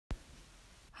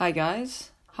Hi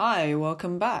guys. Hi,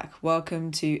 welcome back.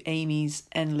 Welcome to Amy's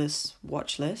Endless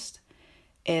Watch List.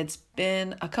 It's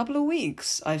been a couple of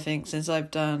weeks, I think, since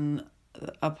I've done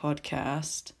a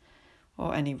podcast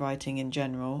or any writing in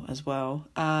general as well.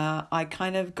 I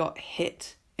kind of got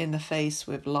hit in the face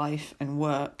with life and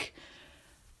work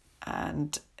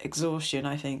and exhaustion,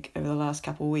 I think, over the last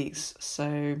couple of weeks.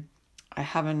 So I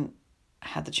haven't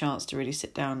had the chance to really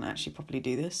sit down and actually properly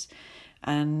do this.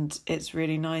 And it's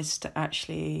really nice to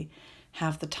actually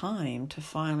have the time to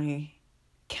finally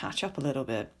catch up a little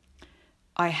bit.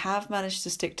 I have managed to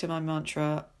stick to my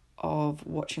mantra of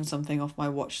watching something off my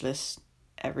watch list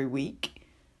every week.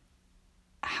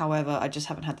 However, I just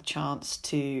haven't had the chance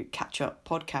to catch up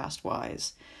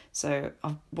podcast-wise. So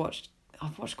I've watched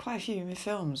quite a few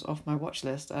films off my watch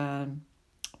list. A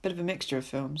bit of a mixture of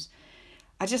films.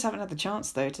 I just haven't had the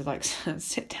chance though to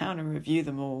sit down and review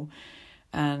them all.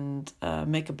 And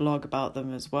make a blog about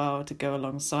them as well to go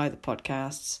alongside the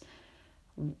podcasts.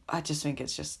 I just think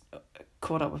it's just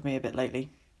caught up with me a bit lately.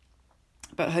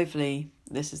 But hopefully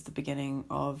this is the beginning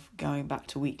of going back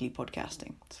to weekly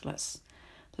podcasting. So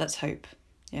let's hope.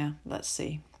 Yeah, let's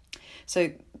see.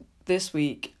 So this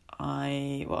week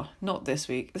not this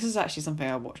week. This is actually something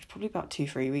I watched probably about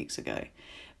 2-3 weeks ago.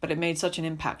 But it made such an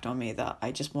impact on me that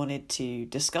I just wanted to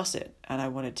discuss it and I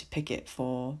wanted to pick it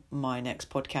for my next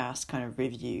podcast kind of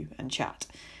review and chat.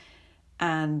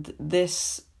 And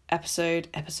this episode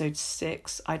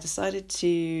 6, I decided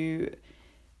to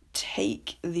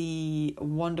take the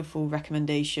wonderful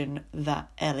recommendation that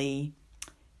Ellie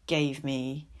gave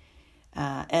me.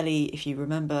 Ellie, if you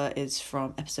remember, is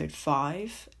from episode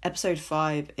 5. Episode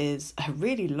 5 is a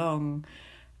really long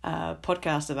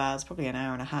podcast of ours, probably an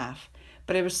hour and a half.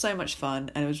 But it was so much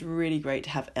fun, and it was really great to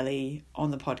have Ellie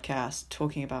on the podcast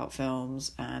talking about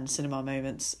films and cinema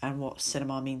moments and what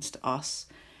cinema means to us.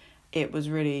 It was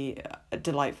really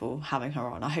delightful having her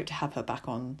on. I hope to have her back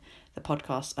on the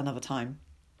podcast another time.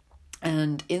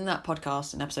 And in that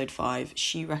podcast, in episode 5,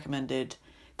 she recommended,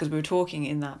 because we were talking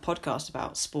in that podcast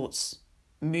about sports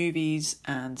movies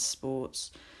and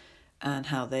sports and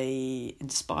how they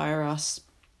inspire us,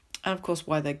 and of course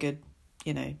why they're good,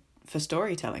 for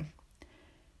storytelling.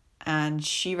 And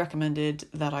she recommended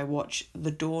that I watch The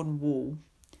Dawn Wall,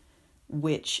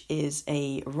 which is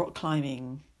a rock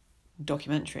climbing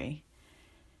documentary.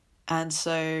 And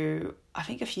so I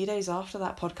think a few days after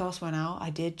that podcast went out, I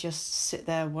did just sit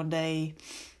there one day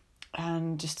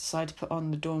and just decide to put on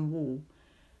The Dawn Wall.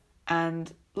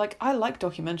 And I like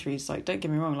documentaries, don't get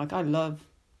me wrong, I love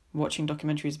watching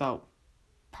documentaries about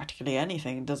practically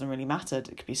anything. It doesn't really matter.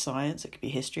 It could be science, it could be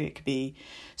history, it could be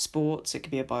sports, it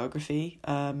could be a biography.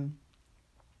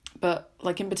 But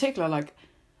in particular, I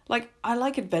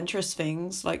like adventurous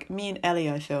things. Me and Ellie,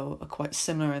 I feel, are quite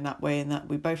similar in that way, in that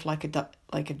we both like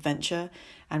adventure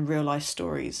and real life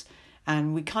stories.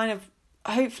 And we kind of,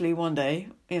 hopefully one day,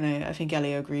 I think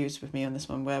Ellie agrees with me on this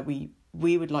one, where we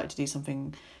would like to do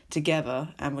something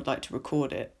together and would like to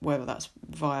record it, whether that's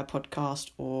via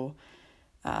podcast or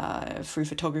through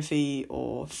photography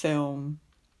or film.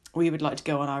 We would like to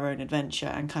go on our own adventure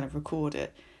and kind of record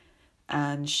it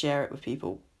and share it with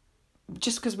people,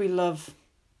 just because we love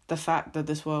the fact that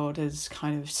this world is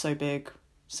kind of so big,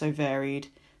 so varied,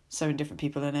 so many different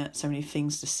people in it, so many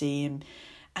things to see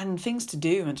and things to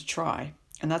do and to try.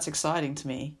 And that's exciting to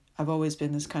me. I've always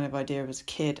been this kind of idea as a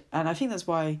kid, and I think that's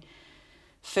why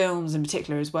films in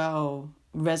particular as well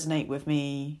resonate with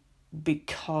me,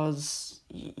 because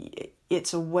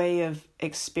it's a way of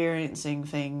experiencing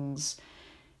things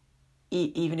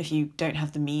even if you don't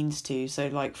have the means to. So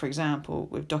for example,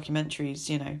 with documentaries,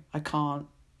 I can't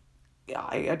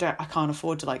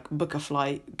afford to book a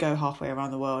flight, go halfway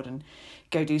around the world and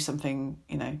go do something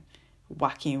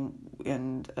wacky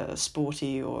and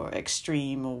sporty or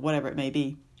extreme or whatever it may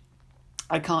be.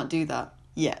 I can't do that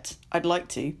yet. I'd like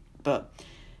to, but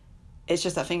it's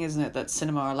just that thing, isn't it, that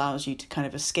cinema allows you to kind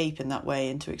of escape in that way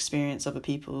and to experience other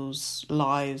people's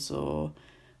lives or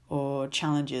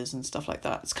challenges and stuff like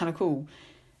that. It's kind of cool.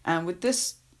 And with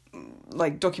this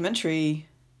documentary,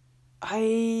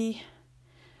 I'd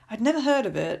never heard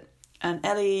of it, and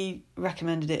Ellie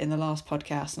recommended it in the last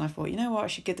podcast, and I thought, I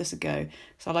should give this a go,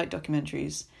 because I like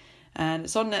documentaries. And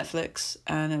it's on Netflix,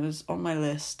 and it was on my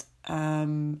list.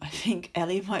 I think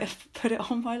Ellie might have put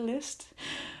it on my list.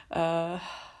 I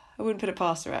wouldn't put it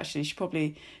past her, actually. She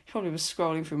probably was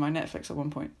scrolling through my Netflix at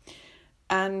one point.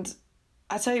 And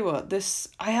I tell you what, first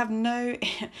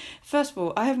of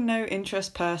all, I have no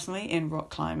interest personally in rock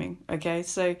climbing, okay?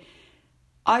 So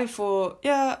I thought,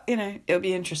 it'll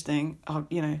be interesting. I'll,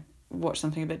 watch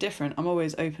something a bit different. I'm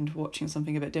always open to watching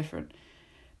something a bit different.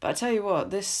 But I tell you what,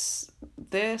 this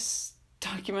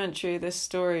documentary, this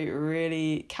story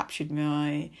really captured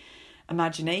my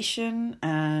imagination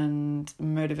and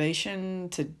motivation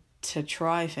to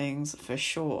try things for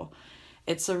sure.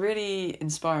 It's a really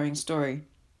inspiring story.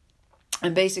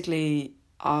 And basically,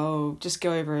 I'll just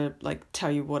go over, like,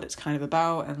 tell you what it's kind of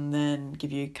about, and then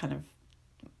give you kind of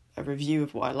a review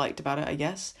of what I liked about it, I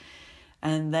guess.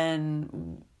 And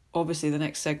then, obviously, the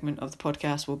next segment of the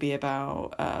podcast will be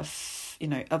about,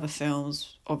 other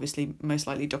films, obviously, most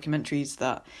likely documentaries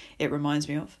that it reminds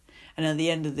me of. And at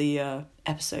the end of the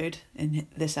episode, in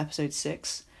this episode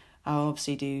 6, I'll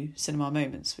obviously do cinema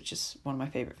moments, which is one of my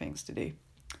favourite things to do.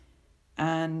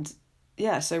 And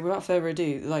yeah, so without further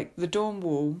ado, like, The Dawn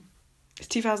Wall, it's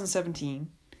 2017,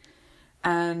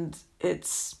 and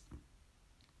it's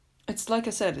like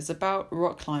I said, it's about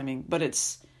rock climbing, but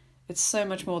it's so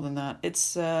much more than that.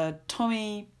 It's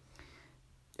Tommy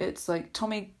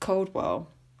Caldwell,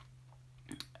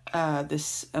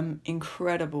 this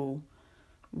incredible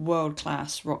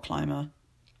world-class rock climber,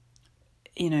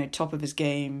 top of his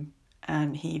game,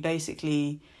 and he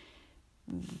basically,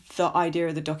 the idea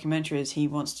of the documentary is he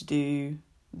wants to do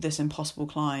this impossible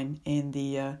climb in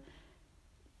the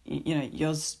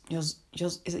Yosemite?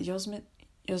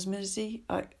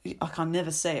 I can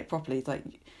never say it properly, like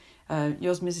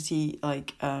Yosemite,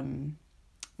 like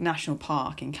National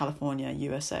Park in California,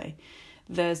 USA.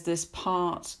 There's this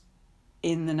part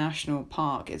in the national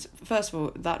park. It's, first of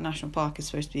all, that national park is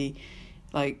supposed to be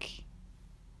like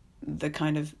the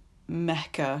kind of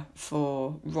mecca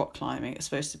for rock climbing. It's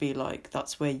supposed to be like,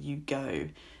 that's where you go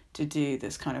to do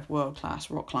this kind of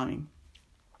world-class rock climbing.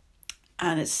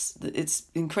 And it's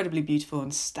incredibly beautiful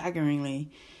and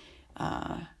staggeringly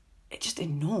it's just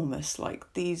enormous. Like,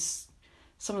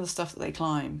 some of the stuff that they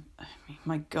climb, I mean,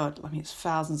 my God, it's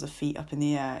thousands of feet up in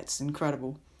the air. It's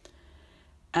incredible.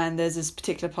 And there's this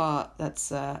particular part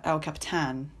that's El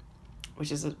Capitan,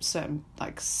 which is a certain,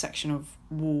 like, section of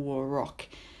wall or rock.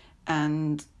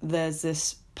 And there's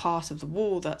this part of the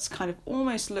wall that's kind of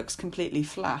almost looks completely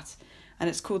flat. And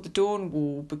it's called the Dawn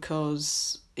Wall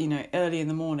because, early in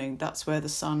the morning, that's where the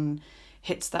sun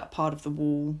hits that part of the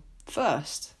wall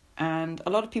first. And a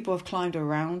lot of people have climbed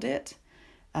around it.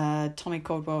 Tommy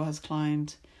Caldwell has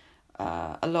climbed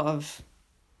a lot of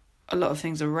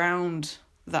things around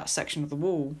that section of the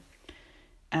wall.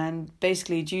 And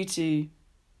basically, due to,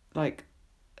 like,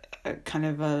 a kind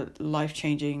of a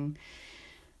life-changing,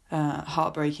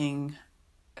 heartbreaking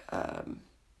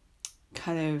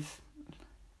kind of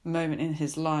moment in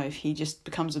his life, he just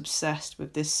becomes obsessed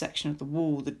with this section of the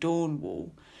wall, the Dawn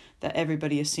Wall, that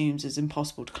everybody assumes is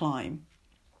impossible to climb,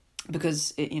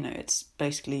 because it's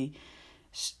basically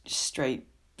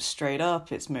straight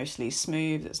up. It's mostly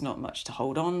smooth. There's not much to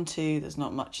hold on to. There's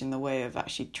not much in the way of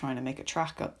actually trying to make a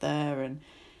track up there,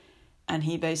 and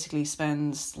he basically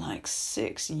spends like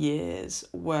 6 years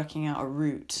working out a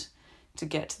route to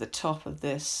get to the top of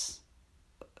this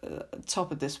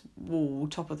wall,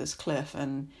 top of this cliff,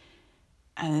 and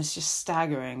it's just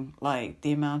staggering, like,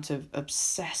 the amount of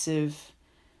obsessive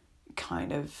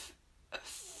kind of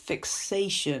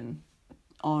fixation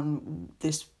on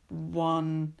this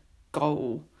one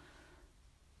goal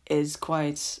is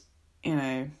quite,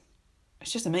 it's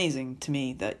just amazing to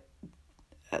me that,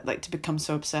 like, to become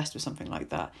so obsessed with something like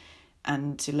that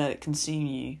and to let it consume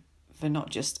you for not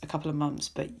just a couple of months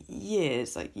but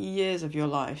years of your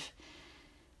life.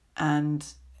 And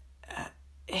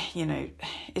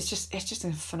it's just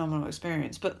a phenomenal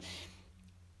experience. But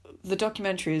the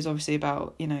documentary is obviously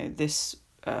about this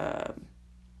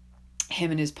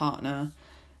him and his partner,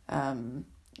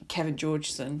 Kevin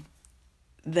Georgeson.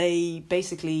 They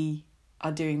basically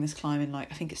are doing this climb in,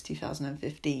 like, I think it's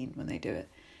 2015 when they do it.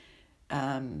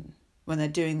 When they're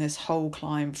doing this whole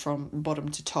climb from bottom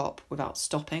to top without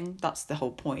stopping. That's the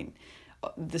whole point.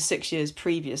 The 6 years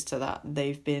previous to that,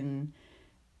 they've been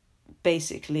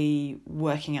basically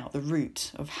working out the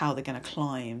route of how they're going to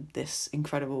climb this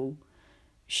incredible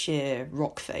sheer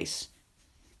rock face.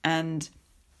 And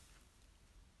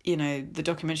the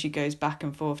documentary goes back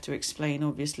and forth to explain,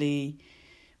 obviously,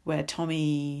 where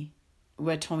Tommy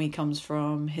comes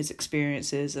from, his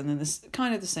experiences, and then this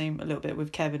kind of the same a little bit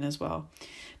with Kevin as well.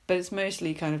 But it's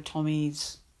mostly kind of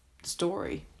Tommy's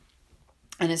story.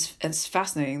 And it's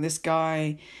fascinating. This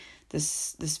guy,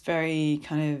 this very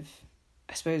kind of,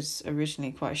 I suppose,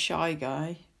 originally quite a shy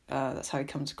guy. That's how he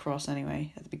comes across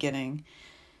anyway at the beginning.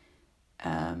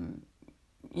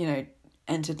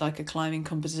 Entered like a climbing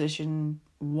competition,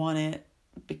 won it,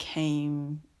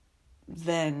 became,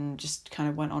 then just kind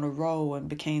of went on a roll and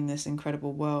became this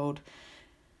incredible world,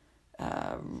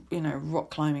 rock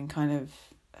climbing kind of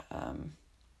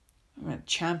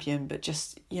champion, but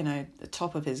just, the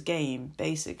top of his game,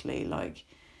 basically, like,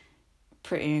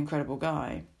 pretty incredible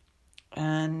guy.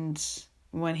 And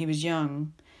when he was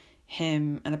young,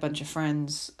 him and a bunch of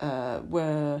friends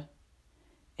were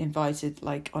invited,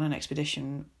 like, on an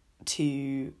expedition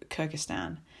to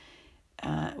Kyrgyzstan,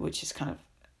 which is kind of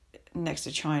next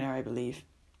to China, I believe,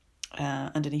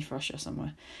 underneath Russia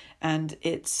somewhere. And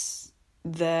it's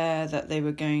there that they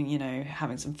were going,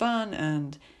 having some fun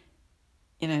and,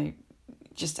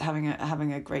 just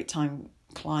having a great time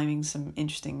climbing some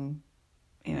interesting,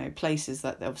 places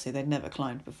that obviously they'd never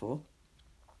climbed before.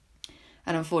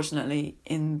 And unfortunately,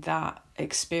 in that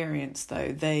experience, though,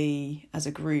 they, as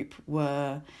a group,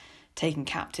 were taken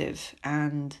captive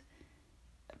and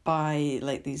by,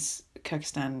 like, these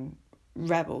Kyrgyzstan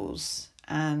rebels,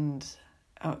 and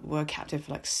were captive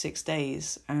for, like, 6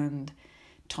 days. And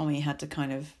Tommy had to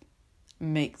kind of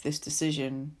make this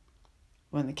decision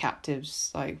when the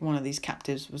captives, like, one of these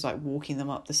captives was, like, walking them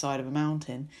up the side of a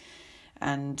mountain,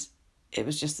 and it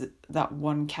was just that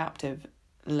one captive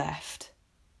left,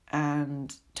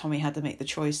 and Tommy had to make the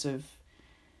choice of,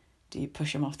 do you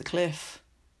push him off the cliff,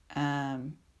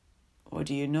 or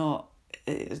do you not?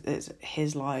 It's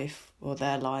his life or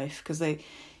their life, because they're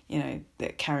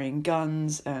carrying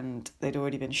guns and they'd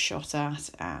already been shot at,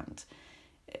 and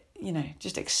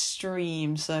just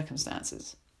extreme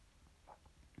circumstances.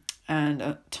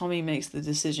 And Tommy makes the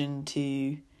decision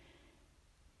to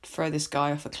throw this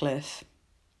guy off a cliff,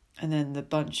 and then the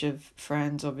bunch of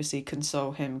friends obviously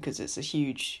console him, because it's a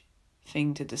huge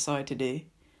thing to decide to do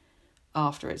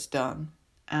after it's done.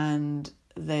 And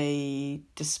they,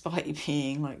 despite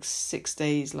being, like, 6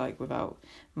 days, like, without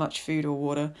much food or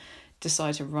water,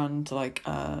 decide to run to, like,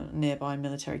 a nearby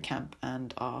military camp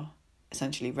and are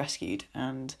essentially rescued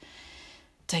and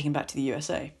taken back to the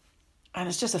USA. And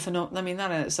it's just that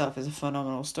in itself is a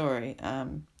phenomenal story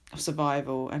of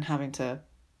survival and having to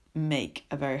make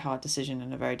a very hard decision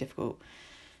in a very difficult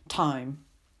time.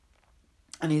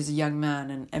 And he's a young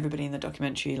man, and everybody in the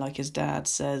documentary, like his dad,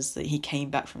 says that he came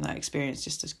back from that experience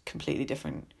just a completely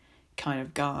different kind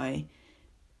of guy.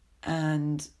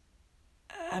 And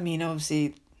I mean,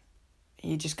 obviously,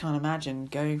 you just can't imagine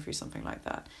going through something like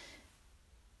that.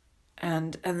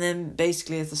 And then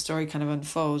basically, as the story kind of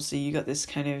unfolds, so you got this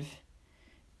kind of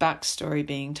backstory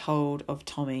being told of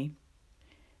Tommy,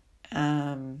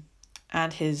 and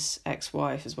his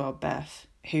ex-wife as well, Beth,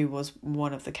 who was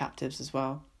one of the captives as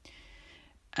well.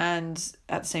 And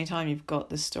at the same time, you've got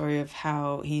this story of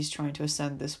how he's trying to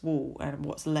ascend this wall and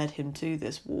what's led him to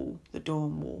this wall, the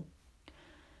Dawn Wall.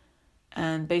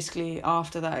 And basically,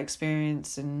 after that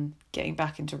experience and getting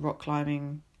back into rock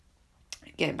climbing,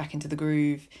 getting back into the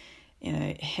groove,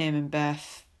 him and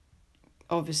Beth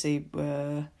obviously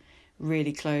were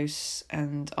really close.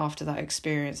 And after that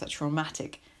experience, that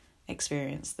traumatic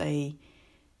experience, they,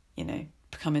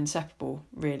 become inseparable,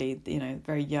 really,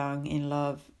 very young, in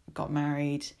love, got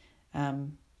married,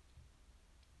 and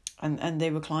they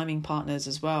were climbing partners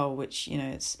as well, which,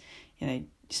 it's,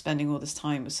 spending all this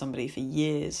time with somebody for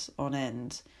years on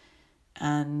end.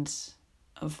 And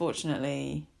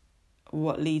unfortunately,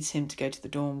 what leads him to go to the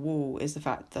Dawn Wall is the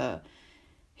fact that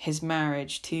his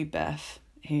marriage to Beth,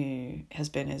 who has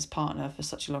been his partner for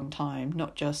such a long time,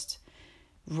 not just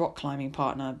rock climbing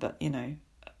partner, but,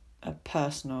 a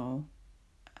personal,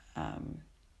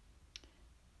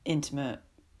 intimate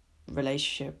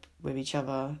relationship with each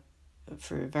other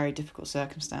through very difficult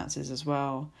circumstances as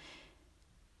well.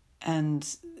 And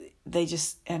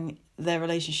their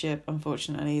relationship,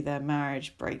 unfortunately, their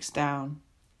marriage breaks down,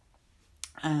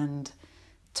 and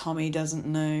Tommy doesn't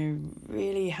know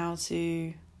really how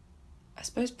to, I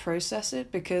suppose, process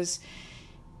it, because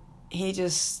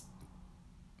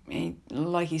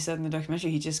like he said in the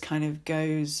documentary, he just kind of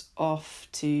goes off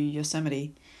to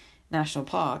Yosemite National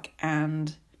Park,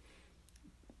 and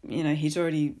he's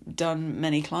already done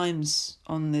many climbs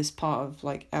on this part of,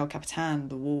 like, El Capitan,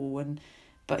 the wall,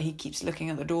 but he keeps looking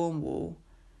at the Dawn Wall,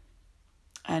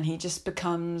 and he just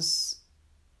becomes,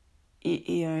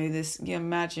 this, you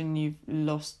imagine you've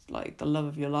lost, like, the love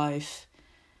of your life,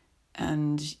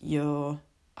 and you're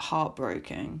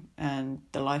heartbroken, and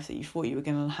the life that you thought you were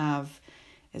going to have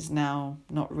is now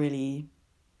not really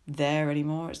there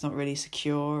anymore. It's not really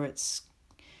secure.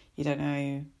 You don't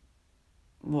know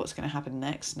what's going to happen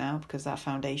next now, because that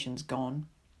foundation's gone.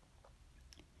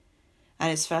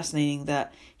 And it's fascinating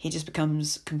that he just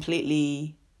becomes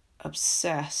completely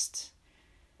obsessed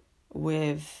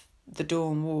with the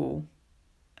Dawn Wall.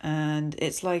 And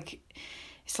it's like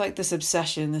this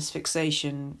obsession, this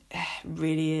fixation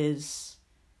really is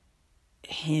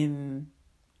him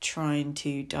trying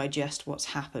to digest what's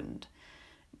happened.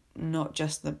 not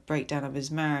just the breakdown of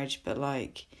his marriage, but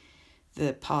like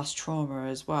the past trauma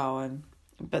as well.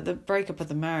 But the breakup of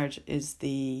the marriage is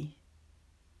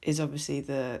obviously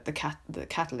the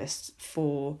catalyst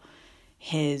for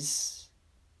his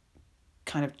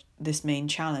kind of this main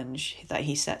challenge that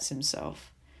he sets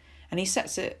himself. And he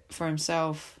sets it for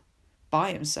himself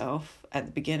by himself at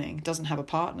the beginning. Doesn't have a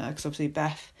partner because obviously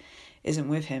Beth isn't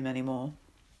with him anymore.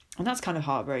 And that's kind of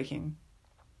heartbreaking.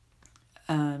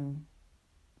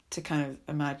 To kind of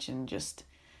imagine just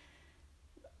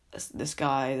this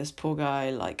poor guy,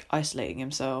 like isolating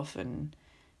himself and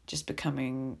just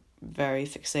becoming very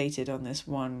fixated on this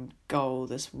one goal,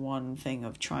 this one thing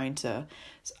of trying to,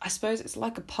 I suppose it's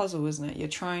like a puzzle, isn't it?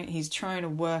 He's trying to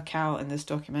work out in this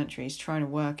documentary, he's trying to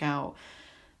work out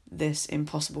this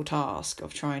impossible task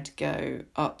of trying to go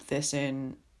up this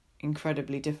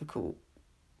incredibly difficult,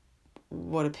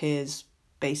 what appears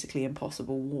basically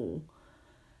impossible wall.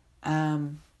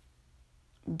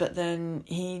 But then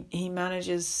he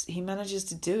manages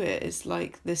to do it. It's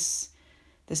like this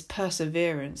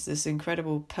perseverance, this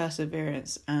incredible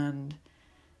perseverance, and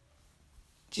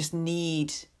just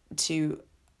need to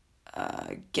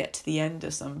get to the end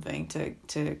of something,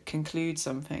 to conclude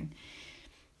something.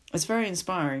 It's very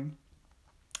inspiring.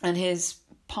 And his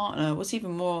partner, what's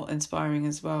even more inspiring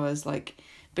as well, is like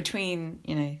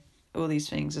between, all these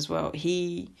things as well,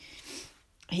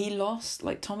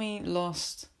 Tommy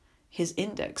lost his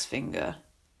index finger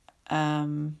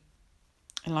in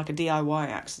like a DIY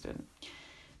accident,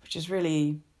 which is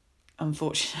really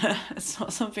unfortunate. It's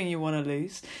not something you want to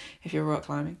lose if you're rock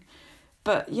climbing.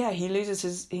 But yeah, he loses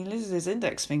his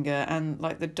index finger, and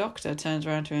like the doctor turns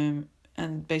around to him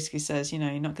and basically says, you're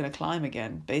not going to climb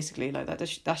again. Basically, like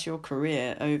that's your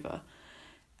career over.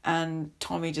 And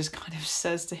Tommy just kind of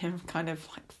says to him, kind of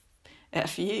like,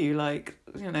 F you, like,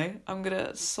 I'm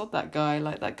gonna sod that guy,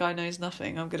 like that guy knows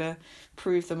nothing, I'm gonna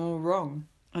prove them all wrong.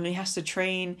 And he has to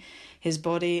train his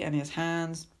body and his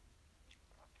hands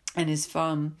and his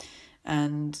thumb,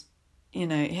 and he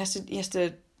has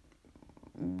to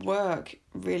work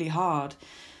really hard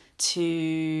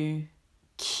to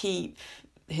keep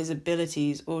his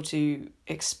abilities, or to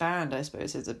expand, I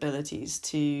suppose, his abilities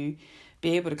to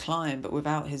be able to climb, but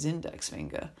without his index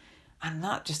finger. And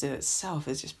that just in itself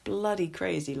is just bloody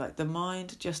crazy. Like, the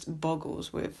mind just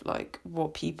boggles with, like,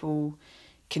 what people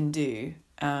can do.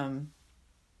 For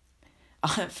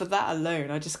that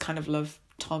alone, I just kind of love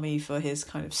Tommy for his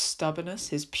kind of stubbornness,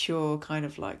 his pure kind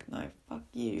of like, no, fuck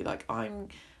you. Like, I'm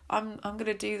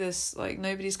gonna do this. Like,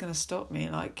 nobody's gonna stop me.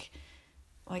 Like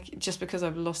just because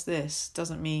I've lost this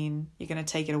doesn't mean you're gonna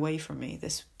take it away from me.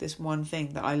 This one thing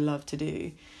that I love to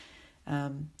do,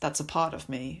 that's a part of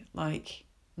me. Like,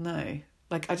 no,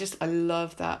 like I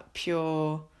love that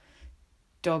pure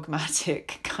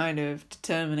dogmatic kind of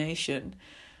determination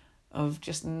of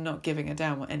just not giving a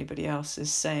damn what anybody else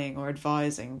is saying or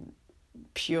advising,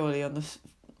 purely on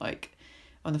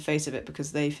the face of it,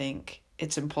 because they think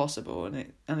it's impossible.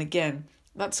 And again,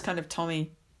 that's kind of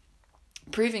Tommy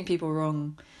proving people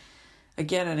wrong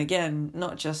again and again,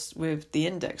 not just with the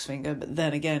index finger, but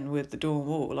then again with the Dawn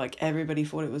Wall. Like, everybody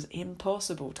thought it was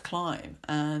impossible to climb,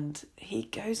 and he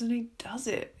goes and he does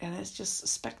it, and it's just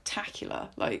spectacular.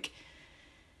 Like,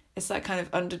 it's that kind of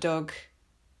underdog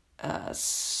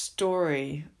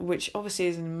story, which obviously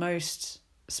is in most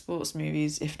sports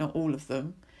movies, if not all of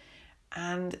them,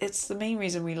 and it's the main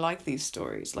reason we like these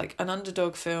stories. Like, an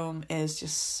underdog film is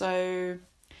just so...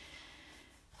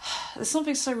 there's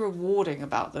something so rewarding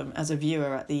about them as a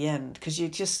viewer at the end, because you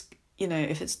just,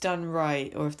 if it's done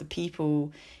right, or if the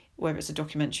people, whether it's a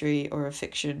documentary or a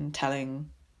fiction telling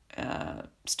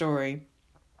story,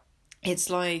 it's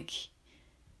like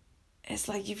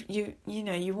you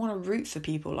want to root for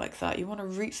people like that. You want to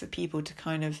root for people to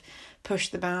kind of push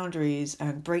the boundaries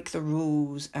and break the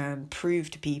rules and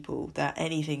prove to people that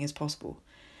anything is possible.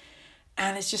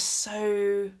 And it's just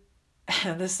so...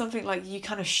 there's something like you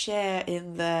kind of share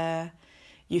in their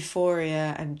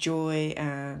euphoria and joy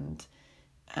and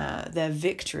their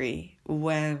victory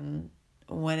when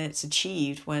it's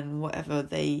achieved, when whatever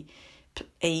they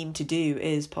aim to do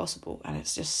is possible. And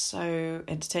it's just so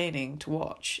entertaining to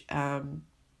watch.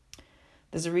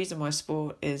 There's a reason why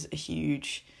sport is a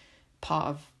huge part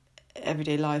of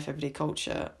everyday life, everyday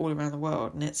culture all around the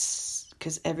world, and it's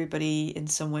because everybody in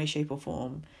some way, shape or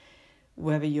form,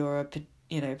 whether you're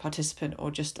a participant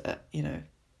or just a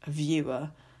viewer,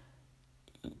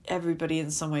 everybody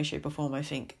in some way, shape or form, I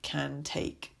think, can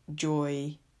take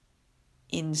joy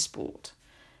in sport.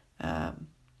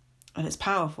 And it's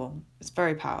powerful. It's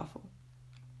very powerful.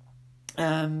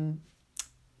 In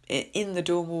the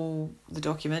Dawn Wall, the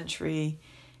documentary,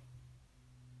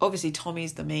 obviously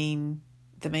Tommy's the main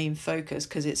focus,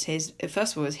 because it's his,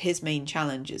 first of all, it's his main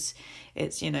challenge.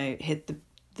 It's you know, hit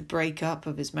the breakup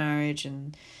of his marriage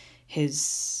and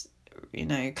his, you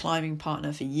know, climbing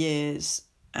partner for years,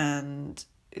 and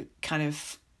it kind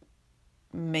of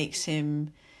makes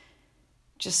him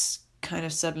just kind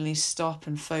of suddenly stop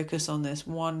and focus on this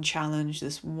one challenge,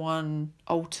 this one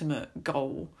ultimate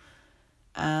goal.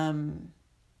 And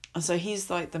so he's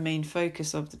like the main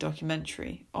focus of the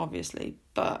documentary, obviously,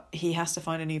 but he has to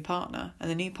find a new partner,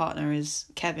 and the new partner is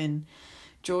Kevin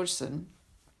Georgeson,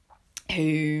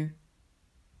 who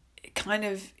kind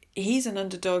of, he's an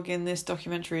underdog in this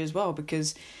documentary as well,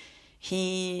 because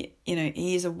he, you know,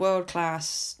 he's a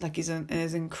world-class, like he's an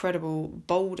incredible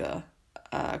boulder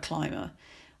climber,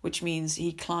 which means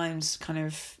he climbs kind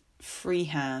of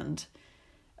freehand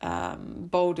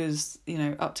boulders, you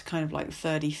know, up to kind of like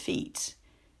 30 feet.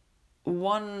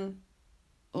 One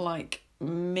like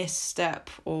misstep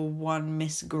or one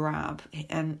misgrab,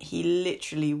 and he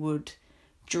literally would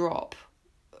drop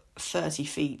 30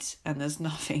 feet, and there's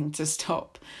nothing to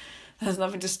stop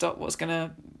what's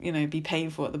gonna, you know, be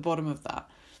painful at the bottom of that.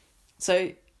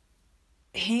 So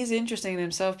he's interesting in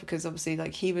himself, because obviously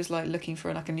like he was like looking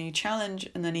for like a new challenge,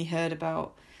 and then he heard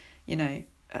about, you know,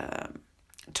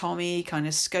 Tommy kind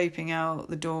of scoping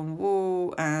out the Dawn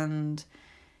Wall and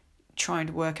trying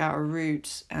to work out a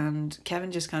route, and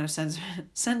Kevin just kind of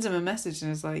sends him a message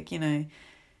and is like, you know,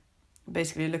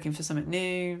 basically looking for something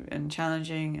new and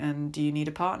challenging, and do you need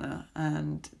a partner?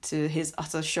 And to his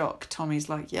utter shock, Tommy's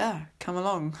like, yeah, come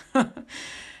along.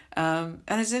 And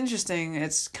it's interesting,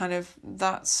 it's kind of,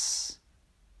 that's,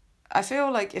 I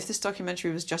feel like if this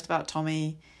documentary was just about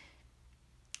Tommy,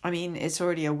 I mean, it's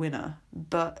already a winner,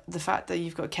 but the fact that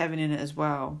you've got Kevin in it as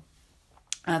well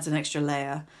adds an extra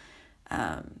layer.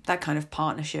 That kind of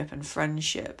partnership and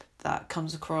friendship that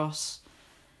comes across,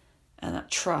 and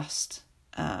that trust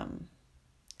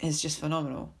is just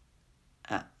phenomenal.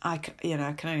 I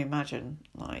can only imagine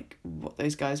like what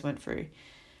those guys went through,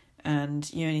 and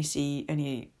you only see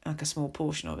like a small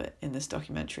portion of it in this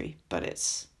documentary, but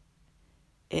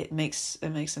it makes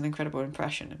an incredible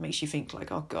impression. It makes you think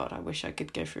like, oh God, I wish I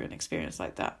could go through an experience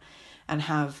like that and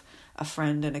have a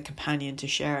friend and a companion to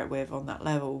share it with on that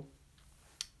level.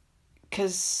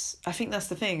 Because I think that's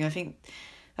the thing. I think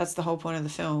that's the whole point of the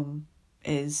film,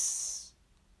 is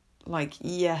like,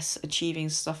 yes, achieving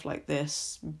stuff like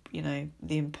this, you know,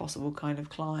 the impossible kind of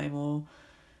climb, or,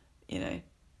 you know,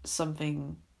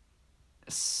 something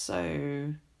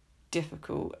so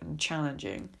difficult and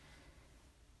challenging.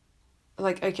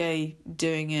 Like, okay,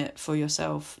 doing it for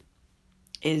yourself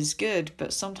is good,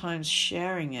 but sometimes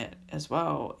sharing it as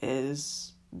well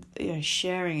is, you know,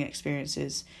 sharing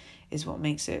experiences is what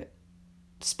makes it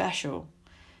special.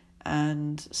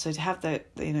 And so to have that,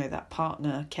 you know, that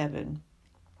partner Kevin,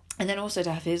 and then also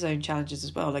to have his own challenges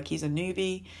as well, like he's a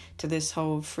newbie to this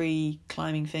whole free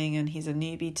climbing thing, and he's a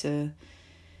newbie to,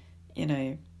 you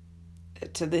know,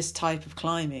 to this type of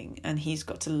climbing, and he's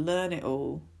got to learn it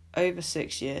all over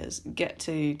 6 years, get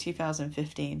to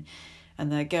 2015,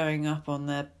 and they're going up on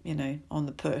their, you know, on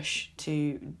the push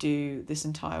to do this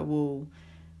entire wall,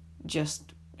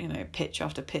 just, you know, pitch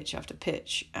after pitch after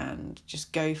pitch, and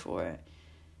just go for it.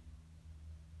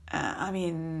 I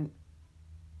mean,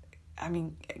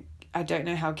 I don't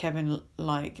know how Kevin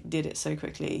like did it so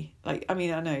quickly. Like, I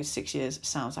mean, I know 6 years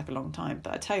sounds like a long time,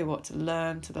 but I tell you what, to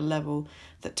learn to the level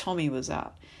that Tommy was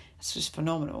at, it's just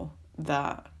phenomenal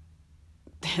that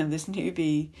this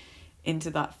newbie into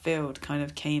that field kind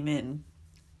of came in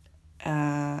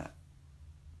and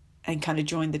kind of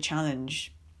joined the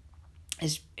challenge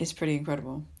is pretty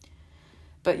incredible.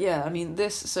 But yeah, I mean,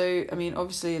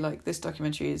 obviously, like, this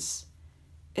documentary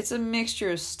it's a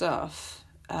mixture of stuff.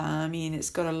 I mean, it's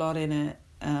got a lot in it.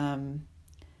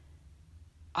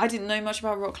 I didn't know much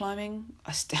about rock climbing.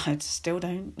 I still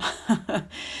don't.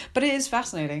 But it is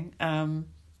fascinating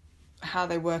how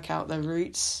they work out their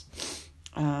routes.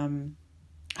 I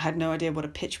had no idea what a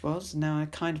pitch was. Now I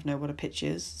kind of know what a pitch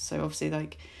is. So obviously,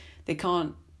 like, they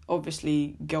can't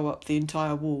obviously go up the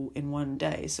entire wall in one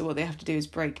day. So what they have to do is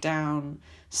break down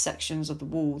sections of the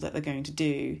wall that they're going to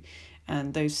do,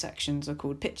 and those sections are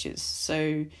called pitches.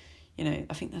 So, you know,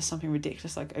 I think there's something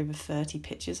ridiculous, like over 30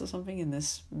 pitches or something in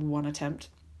this one attempt,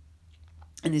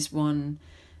 in this one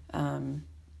climb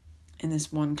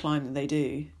that they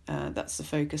do. That's the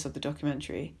focus of the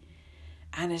documentary.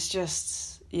 And it's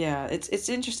just, yeah, it's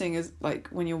interesting, as like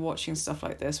when you're watching stuff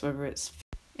like this,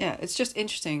 it's just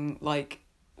interesting, like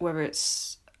whether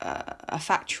it's a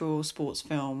factual sports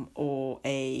film or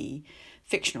a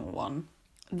fictional one.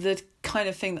 The kind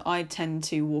of thing that I tend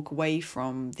to walk away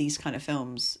from these kind of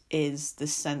films is the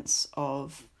sense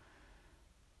of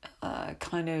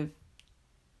kind of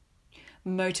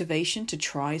motivation to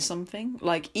try something,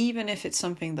 like even if it's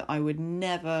something that I would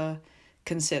never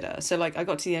consider. So like I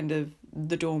got to the end of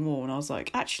the Dawn Wall and I was like,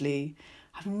 actually,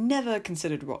 I've never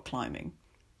considered rock climbing.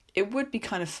 It would be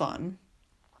kind of fun.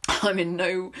 I'm in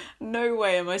no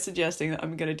way am I suggesting that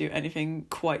I'm going to do anything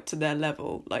quite to their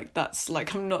level. Like that's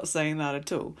like, I'm not saying that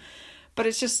at all. But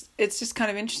it's just kind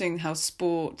of interesting how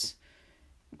sport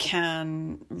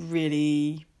can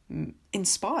really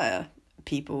inspire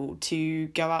people to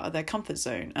go out of their comfort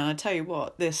zone. And I tell you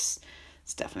what, this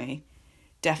is definitely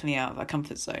out of our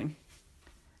comfort zone.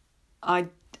 I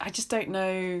just don't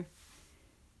know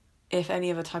if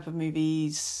any other type of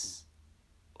movies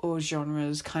or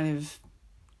genres kind of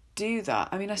do that.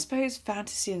 I mean, I suppose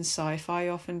fantasy and sci-fi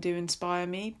often do inspire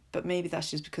me, but maybe that's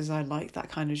just because I like that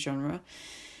kind of genre.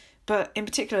 But in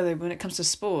particular, though, when it comes to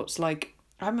sports, like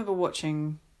I remember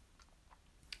watching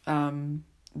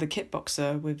The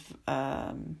Kickboxer with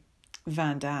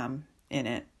Van Damme in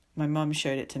it. My mum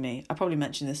showed it to me. I probably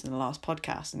mentioned this in the last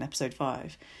podcast in episode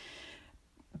 5,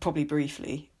 probably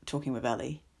briefly talking with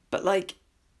Ellie. But like,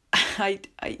 I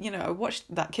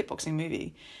watched that kickboxing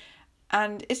movie,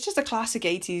 and it's just a classic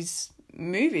 80s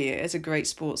movie. It's a great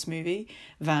sports movie.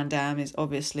 Van Damme is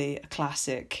obviously a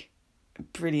classic,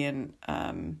 brilliant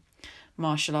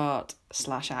martial art /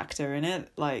 actor in it.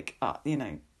 Like,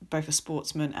 both a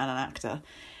sportsman and an actor.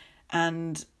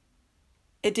 And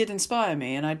it did inspire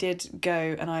me, and I did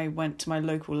go and I went to my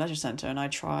local leisure centre and I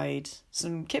tried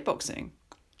some kickboxing.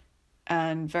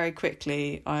 And very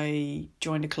quickly I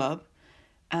joined a club,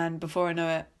 and before I know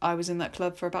it, I was in that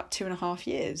club for about 2.5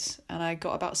 years and I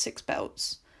got about 6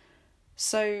 belts.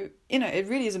 So, it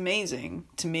really is amazing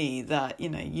to me that,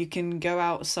 you can go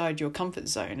outside your comfort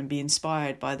zone and be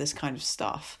inspired by this kind of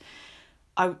stuff.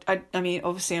 I mean,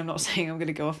 obviously I'm not saying I'm going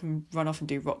to go off and run off and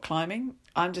do rock climbing.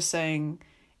 I'm just saying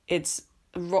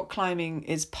rock climbing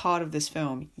is part of this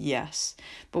film, yes.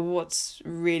 But what's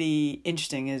really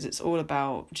interesting is it's all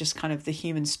about just kind of the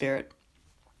human spirit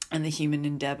and the human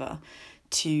endeavour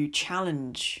to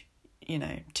challenge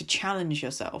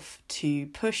yourself, to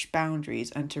push boundaries,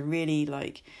 and to really,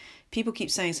 like, people keep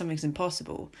saying something's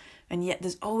impossible, and yet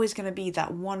there's always going to be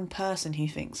that one person who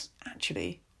thinks,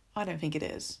 actually, I don't think it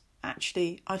is.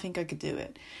 Actually, I think I could do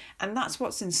it. And that's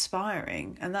what's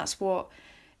inspiring, and that's what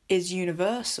is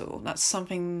universal. That's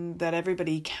something that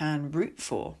everybody can root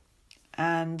for.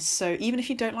 And so even if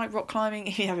you don't like rock climbing,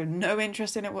 if you have no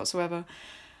interest in it whatsoever,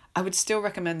 I would still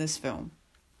recommend this film.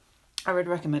 I would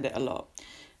recommend it a lot.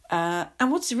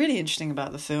 And what's really interesting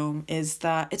about the film is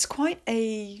that it's quite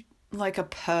a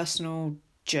personal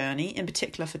journey, in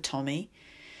particular for Tommy.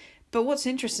 But what's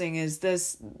interesting is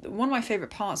there's one of my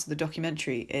favourite parts of the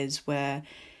documentary is where,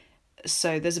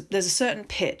 so there's a certain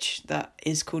pitch that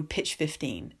is called pitch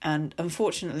 15, and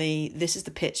unfortunately this is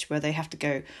the pitch where they have to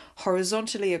go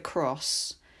horizontally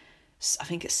across, I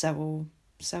think it's several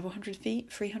hundred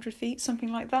feet, 300 feet,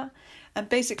 something like that. And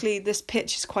basically this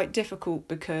pitch is quite difficult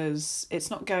because it's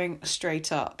not going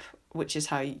straight up, which is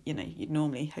how you'd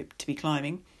normally hope to be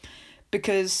climbing,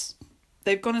 because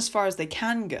they've gone as far as they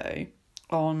can go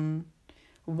on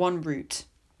one route,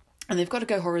 and they've got to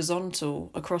go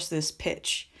horizontal across this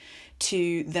pitch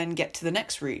to then get to the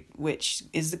next route, which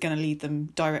is going to lead them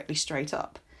directly straight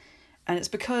up. And it's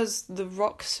because the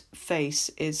rock's face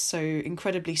is so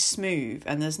incredibly smooth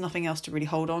and there's nothing else to really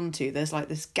hold on to. There's like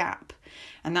this gap,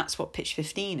 and that's what pitch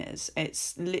 15 is.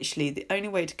 It's literally, the only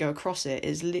way to go across it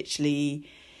is literally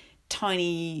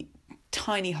tiny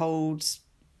holds,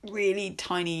 really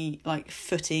tiny, like,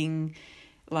 footing,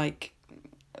 like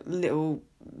little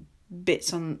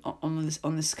bits on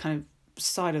this kind of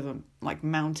side of a like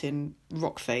mountain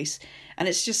rock face. And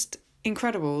it's just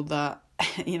incredible that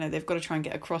they've got to try and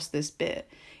get across this bit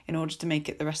in order to make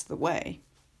it the rest of the way.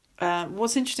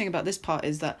 What's interesting about this part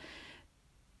is that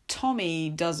Tommy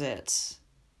does it.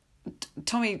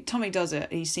 Tommy does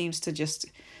it. He seems to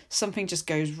something just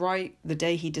goes right the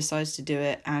day he decides to do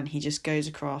it, and he just goes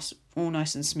across all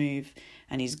nice and smooth,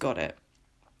 and he's got it.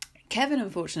 Kevin,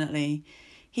 unfortunately,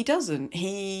 he doesn't.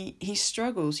 He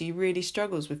struggles. He really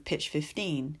struggles with pitch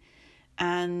 15,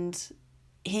 and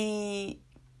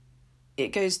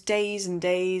it goes days and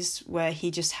days where he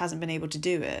just hasn't been able to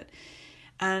do it.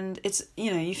 And it's,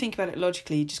 you think about it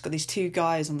logically, you just got these 2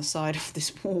 guys on the side of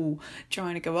this wall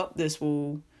trying to go up this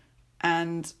wall.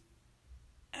 And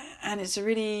it's a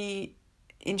really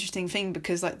interesting thing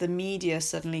because, like, the media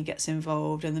suddenly gets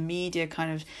involved, and the media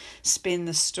kind of spin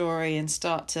the story and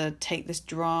start to take this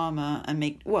drama and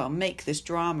make this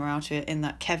drama out of it, in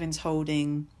that Kevin's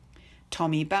holding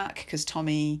Tommy back because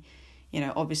Tommy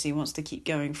obviously wants to keep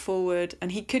going forward,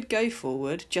 and he could go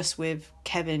forward just with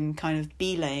Kevin kind of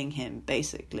belaying him,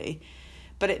 basically.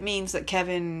 But it means that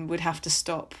Kevin would have to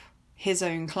stop his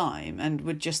own climb and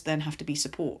would just then have to be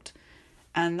support.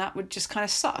 And that would just kind of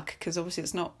suck, because obviously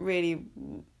it's not really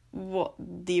what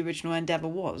the original endeavour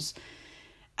was.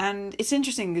 And it's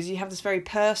interesting because you have this very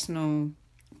personal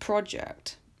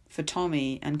project for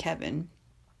Tommy and Kevin.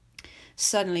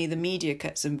 Suddenly the media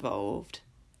gets involved,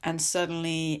 and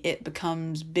suddenly it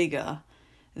becomes bigger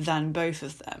than both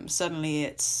of them. Suddenly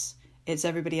it's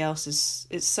everybody else's,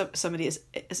 it's somebody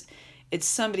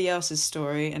else's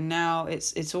story, and now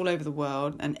it's all over the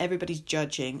world, and everybody's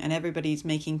judging and everybody's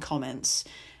making comments,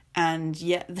 and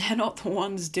yet they're not the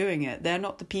ones doing it. They're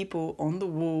not the people on the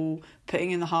wall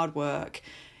putting in the hard work,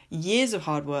 years of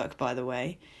hard work, by the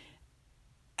way.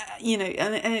 And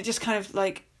it just kind of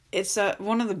like, it's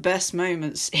one of the best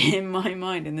moments in my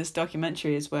mind in this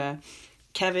documentary is where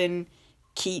Kevin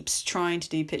keeps trying to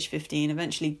do pitch 15,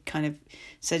 eventually kind of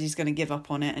says he's going to give up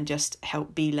on it and just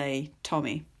help belay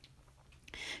Tommy.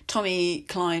 Tommy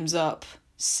climbs up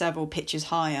several pitches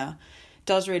higher,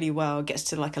 does really well, gets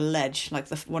to like a ledge, like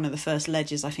one of the first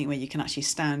ledges, I think, where you can actually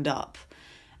stand up.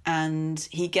 And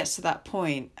he gets to that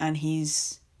point and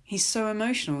he's so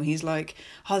emotional. He's like,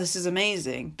 oh, this is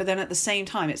amazing. But then at the same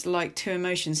time, it's like two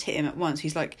emotions hit him at once.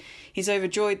 He's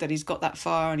overjoyed that he's got that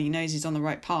far and he knows he's on the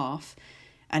right path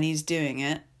and he's doing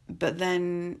it. But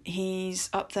then he's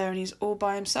up there and he's all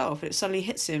by himself. It suddenly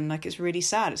hits him like it's really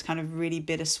sad. It's kind of really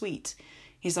bittersweet.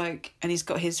 He's like, and he's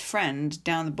got his friend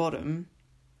down the bottom,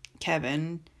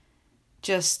 Kevin,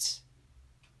 just,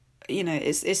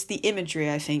 it's the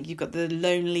imagery, I think. You've got the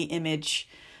lonely image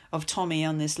of Tommy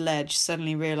on this ledge,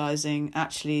 suddenly realising,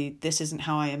 actually, this isn't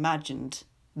how I imagined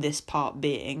this part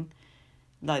being,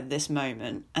 like this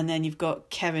moment. And then you've got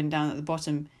Kevin down at the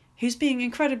bottom, who's being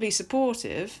incredibly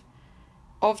supportive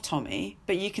of Tommy,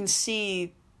 but you can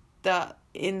see that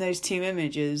in those two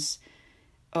images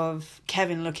of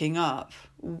Kevin looking up,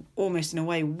 almost in a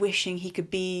way wishing he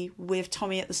could be with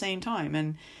Tommy at the same time.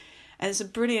 And it's a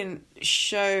brilliant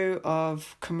show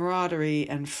of camaraderie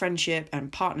and friendship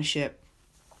and partnership,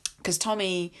 because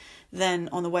Tommy then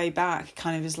on the way back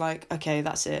kind of is like, okay,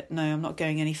 that's it. No, I'm not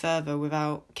going any further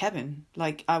without Kevin.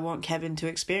 Like, I want Kevin to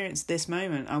experience this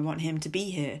moment. I want him to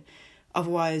be here.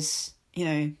 Otherwise,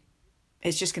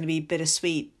 it's just going to be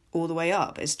bittersweet all the way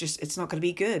up. It's not going to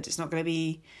be good. It's not going to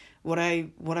be what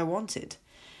I wanted.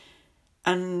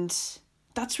 And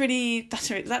that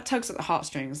tugs at the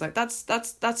heartstrings. Like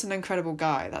that's an incredible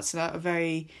guy. That's a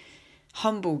very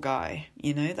humble guy,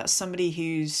 that's somebody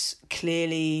who's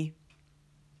clearly,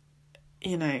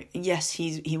 yes,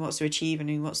 he wants to achieve and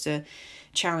he wants to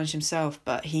challenge himself,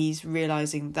 but he's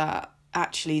realizing that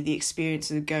actually the experience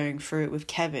of going through it with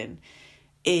Kevin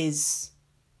is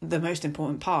the most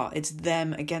important part. It's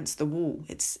them against the wall.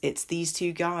 It's these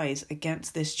two guys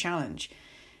against this challenge.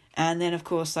 And then of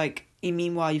course, like,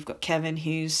 meanwhile, you've got Kevin,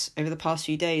 who's over the past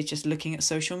few days just looking at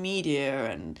social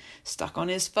media and stuck on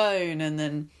his phone. And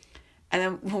then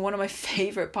one of my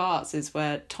favourite parts is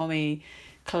where Tommy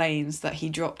claims that he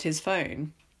dropped his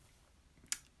phone.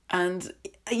 And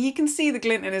you can see the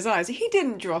glint in his eyes. He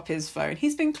didn't drop his phone.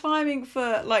 He's been climbing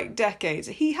for like decades.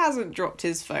 He hasn't dropped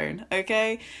his phone,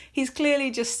 okay? He's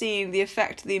clearly just seen the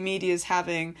effect the media is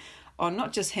having on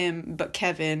not just him, but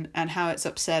Kevin, and how it's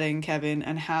upsetting Kevin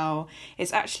and how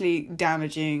it's actually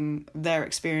damaging their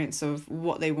experience of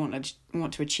what they want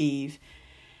to achieve.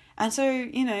 And so,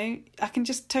 I can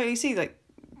just totally see, like,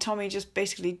 Tommy just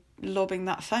basically lobbing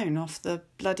that phone off the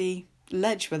bloody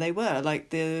ledge where they were. Like,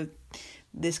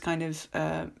 this kind of,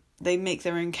 they make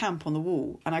their own camp on the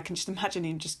wall. And I can just imagine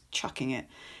him just chucking it.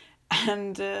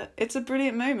 And it's a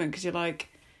brilliant moment, because you're like,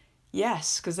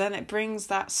 yes, because then it brings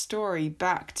that story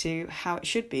back to how it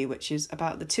should be, which is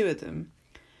about the two of them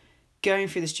going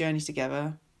through this journey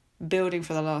together, building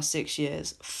for the last 6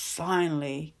 years,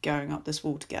 finally going up this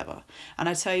wall together. And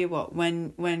I tell you what,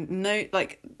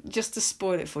 just to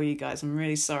spoil it for you guys, I'm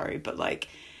really sorry, but like,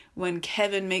 when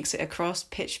Kevin makes it across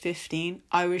pitch 15,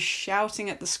 I was shouting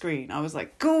at the screen. I was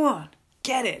like, go on,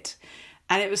 get it.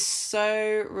 And it was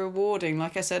so rewarding.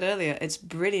 Like I said earlier, it's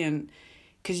brilliant,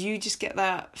 because you just get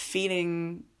that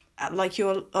feeling like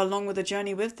you're along with the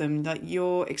journey with them, that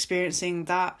you're experiencing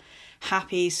that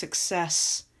happy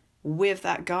success with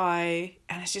that guy,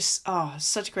 and it's just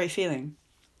such a great feeling.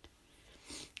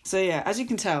 So yeah, as you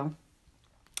can tell,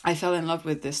 I fell in love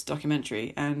with this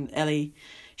documentary, and Ellie,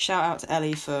 shout out to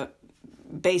Ellie for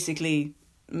basically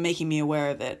making me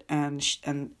aware of it and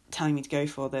telling me to go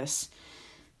for this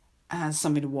as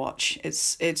something to watch.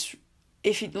 It's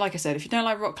if you, like I said, if you don't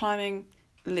like rock climbing,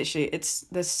 literally,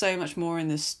 there's so much more in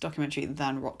this documentary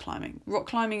than rock climbing. Rock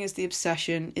climbing is the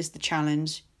obsession, is the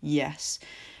challenge, yes.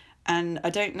 And I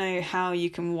don't know how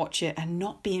you can watch it and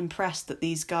not be impressed that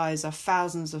these guys are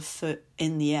thousands of foot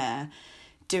in the air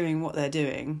doing what they're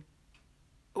doing.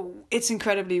 It's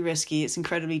incredibly risky, it's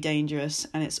incredibly dangerous,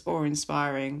 and it's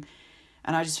awe-inspiring.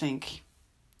 And I just think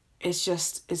it's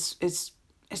just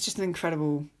an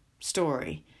incredible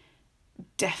story.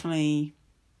 Definitely,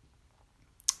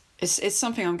 it's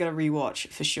something I'm going to rewatch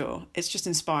for sure. It's just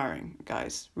inspiring,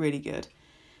 guys. Really good.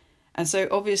 And so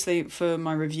obviously for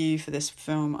my review for this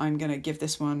film, I'm going to give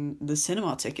this one the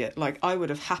cinema ticket. Like, I would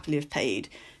have happily have paid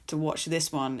to watch this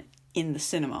one in the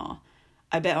cinema.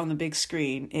 I bet on the big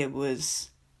screen it was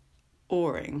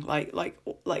awing.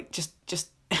 Like just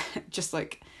just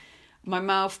like my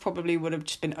mouth probably would have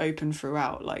just been open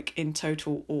throughout, like in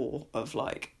total awe of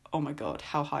like, oh my God,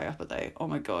 how high up are they? Oh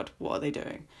my God, what are they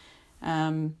doing?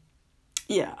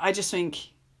 Yeah, I just think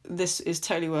this is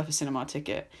totally worth a cinema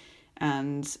ticket.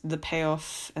 And the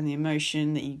payoff and the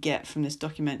emotion that you get from this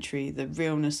documentary, the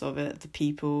realness of it, the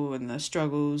people and the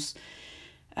struggles,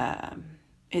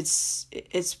 it's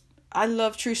I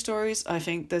love true stories. I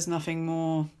think there's nothing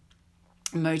more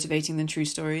motivating than true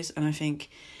stories, and I think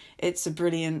it's a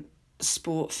brilliant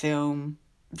sport film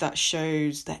that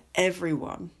shows that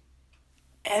everyone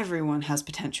has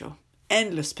potential,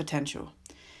 endless potential.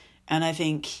 And I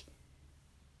think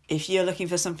if you're looking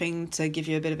for something to give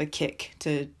you a bit of a kick,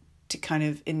 to kind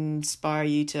of inspire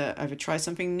you to either try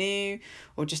something new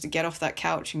or just to get off that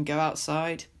couch and go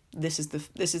outside, this is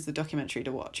the documentary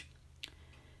to watch.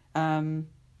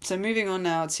 So moving on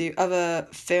now to other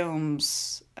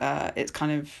films, it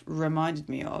kind of reminded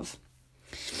me of.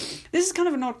 This is kind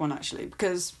of an odd one actually,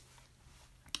 because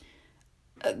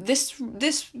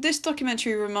this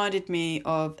documentary reminded me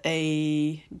of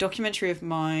a documentary of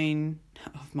mine.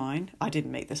 I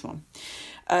didn't make this one.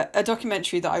 A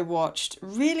documentary that I watched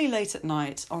really late at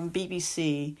night on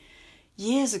BBC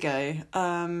years ago,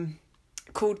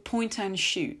 called Point and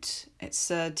Shoot. It's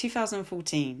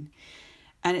 2014,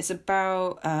 and it's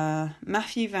about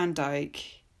Matthew Van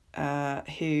Dyke,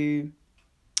 who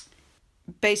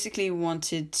basically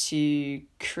wanted to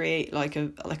create like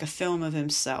a film of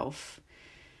himself,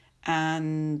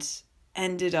 and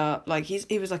ended up like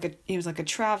he was like a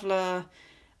traveller,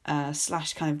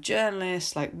 slash kind of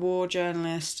journalist, like war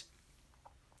journalist,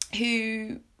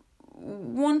 who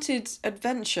wanted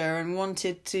adventure and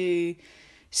wanted to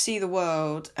see the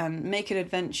world and make an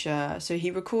adventure. So he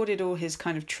recorded all his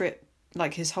kind of trip,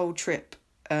 like his whole trip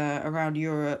around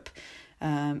Europe,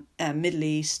 Middle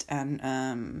East,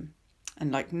 and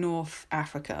like North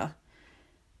Africa.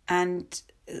 And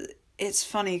it's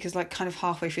funny because like kind of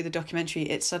halfway through the documentary,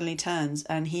 it suddenly turns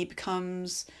and he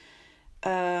becomes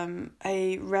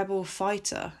a rebel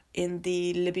fighter in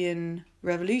the Libyan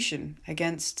revolution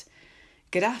against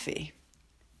Gaddafi.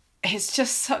 It's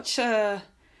just such a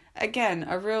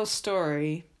real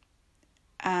story.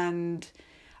 And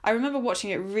I remember watching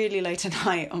it really late at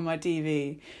night on my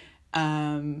TV,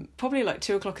 probably like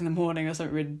 2:00 in the morning or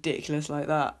something ridiculous like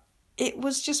that. It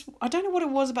was just, I don't know what it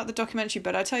was about the documentary,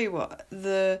 but I tell you what,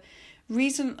 the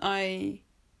reason I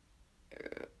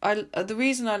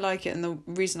like it and the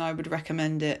reason I would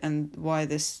recommend it and why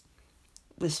this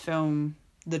film,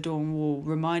 The Dawn Wall,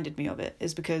 reminded me of it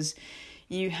is because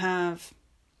you have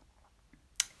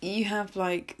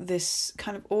like this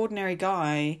kind of ordinary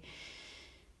guy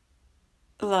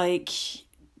like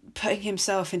putting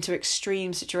himself into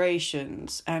extreme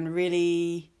situations and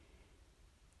really,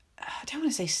 I don't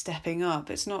want to say stepping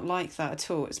up, it's not like that at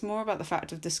all. It's more about the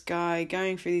fact of this guy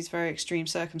going through these very extreme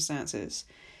circumstances.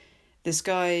 This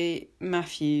guy,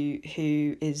 Matthew,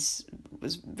 who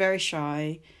was very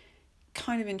shy,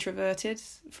 kind of introverted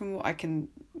from what I can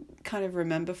kind of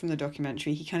remember from the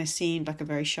documentary. He kind of seemed like a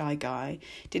very shy guy,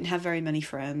 didn't have very many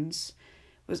friends,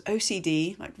 was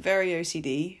OCD, like very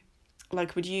OCD,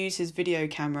 like would use his video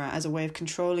camera as a way of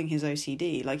controlling his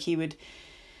OCD. Like he'd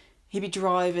be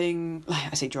driving,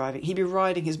 he'd be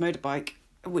riding his motorbike,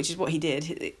 which is what he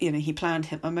did. You know, he planned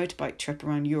a motorbike trip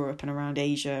around Europe and around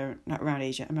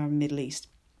Middle East.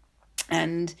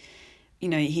 And, you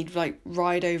know, he'd like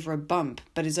ride over a bump,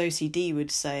 but his OCD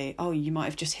would say, oh, you might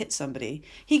have just hit somebody.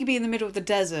 He could be in the middle of the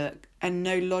desert and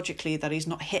know logically that he's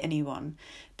not hit anyone.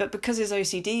 But because his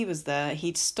OCD was there,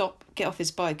 he'd stop, get off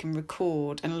his bike and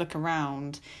record and look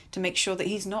around to make sure that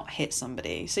he's not hit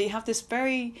somebody. So you have this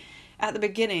at the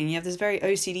beginning, you have this very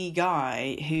OCD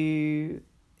guy who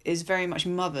is very much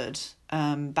mothered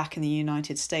back in the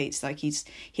United States. Like he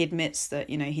admits that,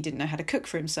 you know, he didn't know how to cook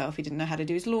for himself, he didn't know how to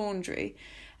do his laundry.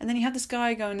 And then you have this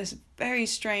guy going this very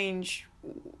strange,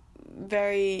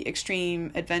 very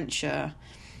extreme adventure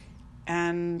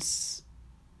and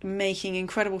making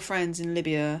incredible friends in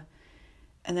Libya.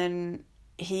 And then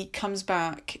he comes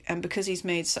back, and because he's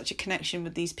made such a connection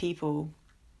with these people,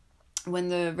 when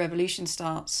the revolution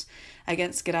starts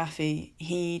against Gaddafi,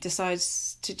 he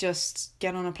decides to just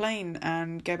get on a plane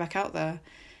and go back out there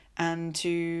and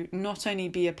to not only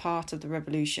be a part of the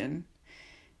revolution,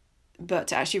 but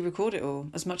to actually record it all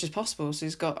as much as possible. So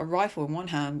he's got a rifle in one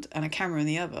hand and a camera in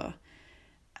the other.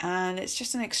 And it's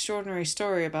just an extraordinary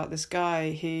story about this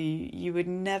guy who you would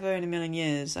never in a million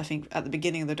years, I think, at the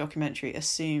beginning of the documentary,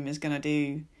 assume is going to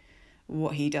do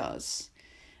what he does.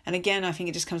 And again, I think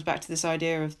it just comes back to this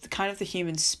idea of the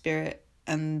human spirit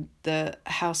and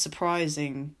how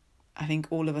surprising I think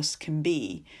all of us can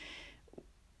be.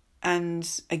 And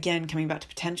again, coming back to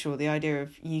potential, the idea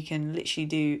of you can literally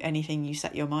do anything you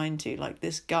set your mind to. Like,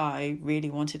 this guy really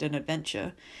wanted an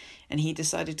adventure and he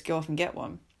decided to go off and get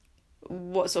one.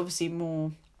 What's obviously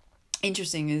more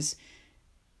interesting is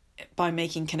by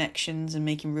making connections and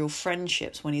making real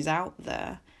friendships when he's out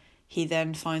there, he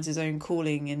then finds his own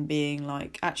calling in being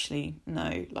like, actually,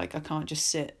 no, like, I can't just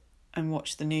sit and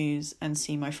watch the news and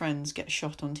see my friends get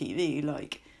shot on TV.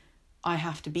 Like, I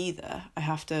have to be there. I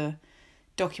have to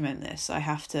document this. I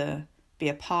have to be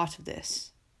a part of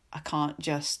this. I can't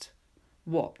just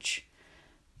watch.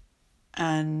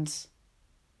 And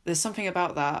there's something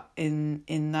about that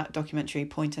in that documentary,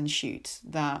 Point and Shoot,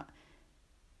 that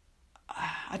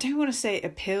I don't want to say it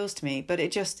appeals to me, but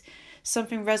it just,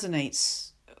 something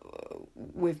resonates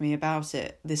with me about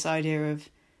it. This idea of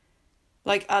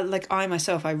like I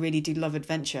myself, I really do love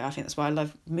adventure. I think that's why I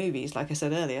love movies. Like I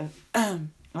said earlier,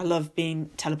 I love being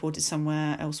teleported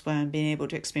somewhere elsewhere and being able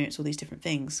to experience all these different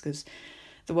things, because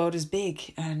the world is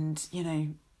big, and you know,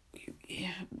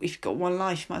 if you've got one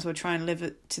life, you might as well try and live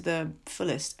it to the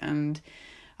fullest. And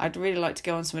I'd really like to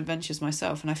go on some adventures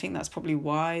myself, and I think that's probably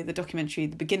why the documentary,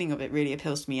 the beginning of it, really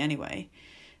appeals to me anyway.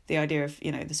 The idea of,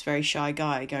 you know, this very shy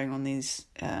guy going on these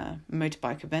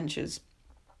motorbike adventures.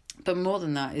 But more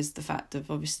than that is the fact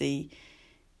of, obviously,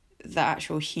 the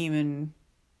actual human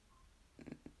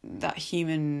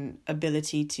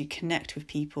ability to connect with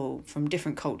people from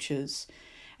different cultures,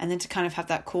 and then to kind of have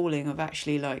that calling of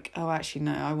actually like, oh, actually,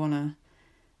 no, I want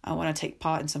to take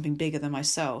part in something bigger than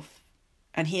myself.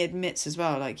 And he admits as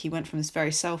well, like, he went from this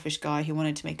very selfish guy who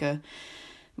wanted to make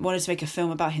a film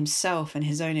about himself and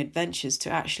his own adventures, to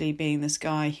actually being this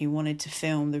guy who wanted to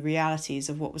film the realities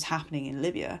of what was happening in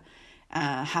Libya,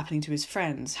 happening to his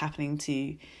friends, happening to,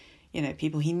 you know,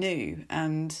 people he knew.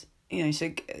 And, you know,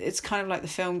 so it's kind of like the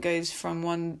film goes from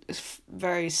one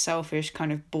very selfish,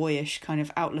 kind of boyish kind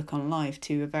of outlook on life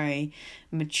to a very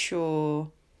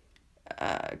mature,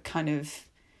 kind of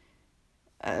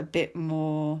a bit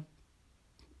more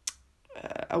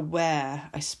aware,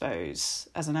 I suppose,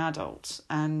 as an adult.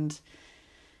 And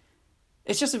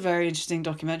it's just a very interesting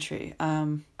documentary.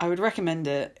 I would recommend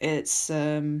it. It's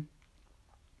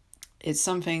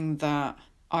something that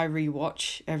I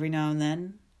rewatch every now and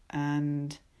then,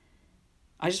 and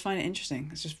I just find it interesting.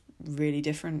 It's just really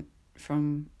different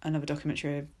from another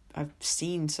documentary I've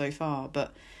seen so far.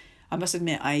 But I must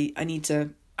admit, I need to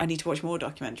watch more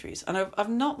documentaries, and I've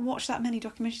not watched that many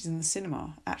documentaries in the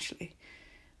cinema, actually,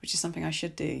 which is something I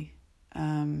should do,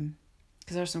 because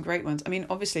there are some great ones. I mean,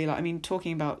 obviously,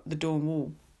 talking about The Dawn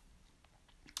Wall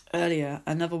earlier,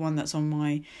 another one that's on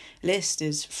my list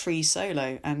is Free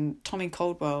Solo, and Tommy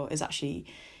Caldwell is actually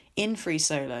in Free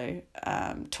Solo,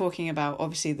 talking about,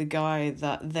 obviously, the guy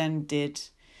that then did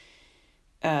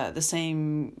the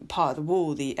same part of the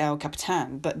wall, the El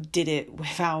Capitan, but did it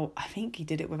without, I think he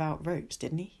did it without ropes,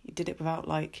 didn't he? He did it without,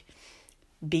 like,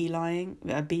 belaying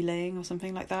or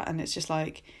something like that. And it's just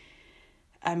like,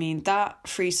 I mean, that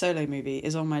Free Solo movie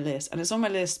is on my list, and it's on my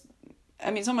list. I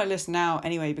mean, it's on my list now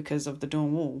anyway because of The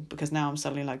Dawn Wall, because now I'm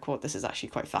suddenly like, what, this is actually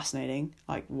quite fascinating.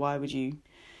 Like, why would you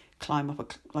climb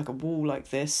up a wall like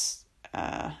this?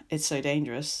 It's so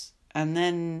dangerous. And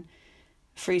then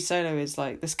Free Solo is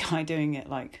like this guy doing it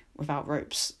like without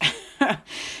ropes.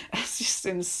 It's just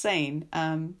insane.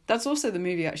 That's also the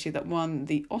movie actually that won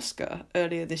the Oscar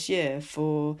earlier this year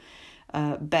for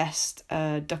best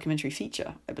documentary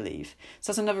feature, I believe.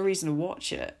 So that's another reason to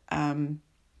watch it.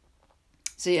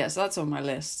 So that's on my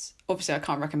list. Obviously, I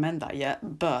can't recommend that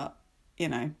yet, but you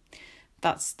know,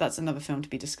 that's another film to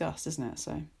be discussed, isn't it?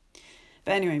 So,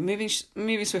 but anyway, moving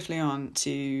swiftly on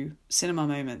to cinema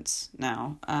moments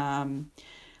now.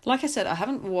 Like I said, I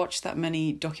haven't watched that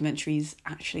many documentaries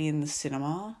actually in the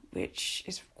cinema, which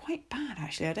is quite bad,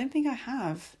 actually. I don't think I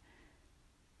have.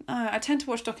 I tend to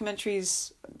watch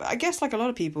documentaries, I guess like a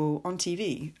lot of people, on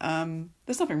TV.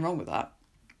 There's nothing wrong with that.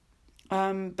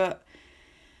 But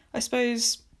I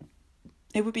suppose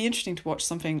it would be interesting to watch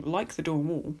something like The Dawn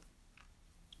Wall.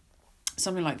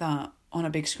 Something like that on a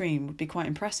big screen would be quite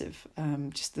impressive.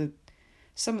 Just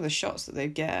some of the shots that they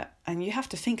get, and you have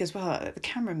to think as well that the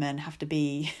cameramen have to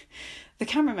be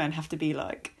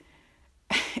like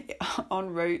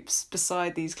on ropes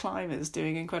beside these climbers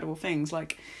doing incredible things.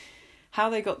 Like how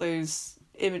they got those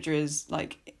images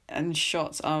like and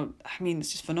shots are, I mean,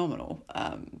 it's just phenomenal.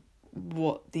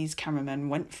 What these cameramen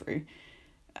went through.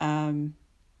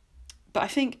 But I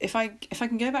think if I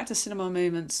can go back to cinema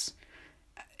moments,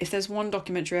 if there's one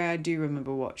documentary I do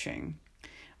remember watching,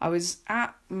 I was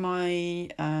at my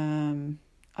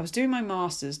I was doing my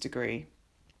master's degree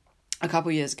a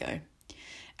couple years ago,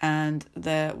 and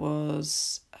there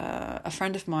was a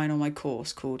friend of mine on my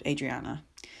course called Adriana,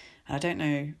 and I don't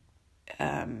know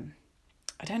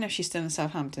if she's still in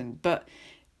Southampton, but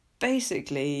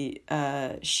basically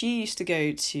she used to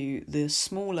go to the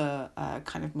smaller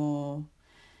kind of more,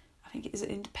 I think, is it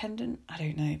independent? I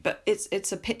don't know, but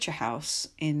it's a picture house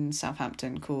in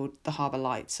Southampton called the Harbour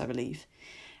Lights, I believe,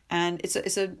 and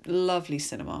it's a lovely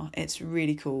cinema. It's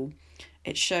really cool.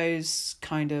 It shows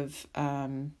kind of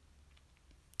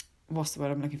what's the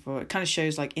word I'm looking for? It kind of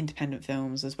shows like independent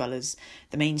films as well as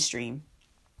the mainstream,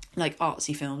 like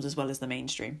artsy films as well as the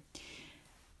mainstream.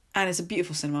 And it's a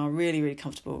beautiful cinema, really, really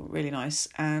comfortable, really nice.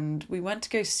 And we went to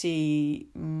go see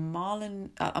a Marlon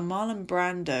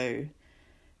Brando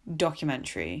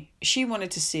documentary. She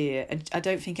wanted to see it, and I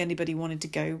don't think anybody wanted to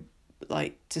go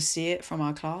like to see it from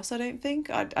our class. I don't think.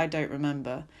 I don't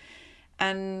remember.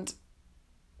 And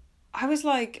I was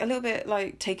like a little bit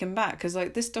like taken back because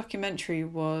like this documentary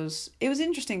was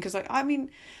interesting because like I mean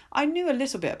I knew a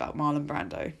little bit about Marlon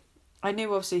Brando. I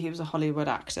knew obviously he was a Hollywood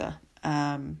actor,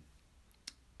 and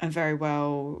very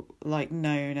well like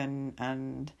known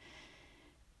and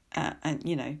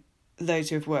you know, those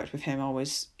who have worked with him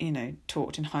always, you know,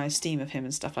 talked in high esteem of him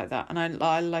and stuff like that. And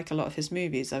I like a lot of his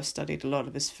movies. I've studied a lot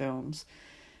of his films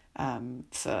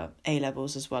for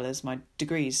A-levels as well as my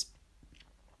degrees.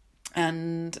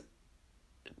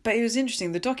 But it was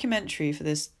interesting. The documentary for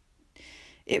this,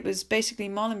 it was basically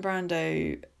Marlon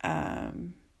Brando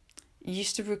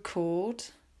used to record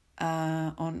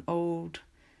on old,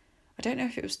 I don't know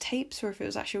if it was tapes or if it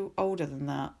was actually older than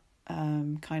that,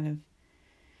 kind of.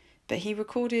 But he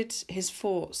recorded his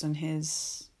thoughts and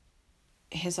his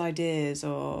ideas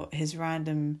or his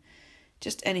random,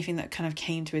 just anything that kind of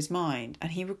came to his mind.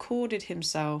 And he recorded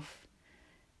himself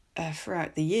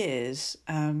throughout the years,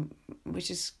 which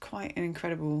is quite an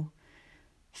incredible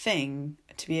thing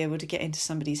to be able to get into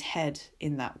somebody's head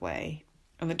in that way.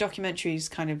 And the documentary is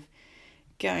kind of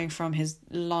going from his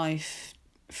life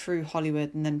through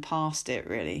Hollywood and then past it,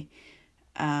 really,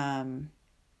 going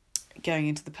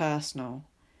into the personal.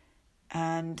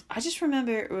 And I just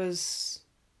remember it was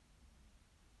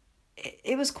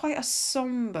quite a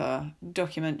somber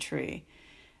documentary,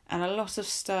 and a lot of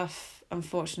stuff,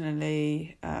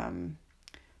 unfortunately,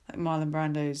 like Marlon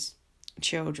Brando's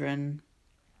children,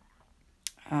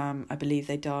 I believe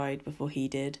they died before he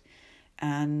did,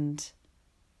 and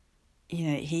you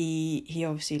know, he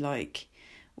obviously like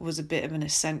was a bit of an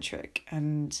eccentric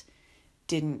and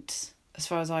didn't, as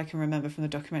far as I can remember from the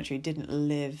documentary, didn't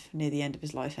live near the end of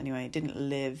his life anyway. Didn't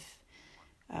live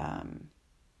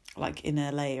like in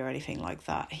LA or anything like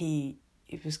that.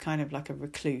 It was kind of like a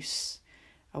recluse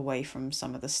away from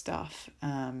some of the stuff.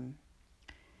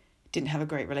 Didn't have a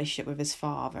great relationship with his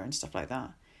father and stuff like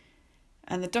that.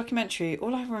 And the documentary,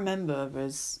 all I remember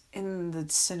was in the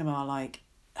cinema, like,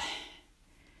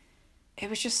 it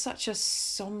was just such a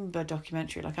somber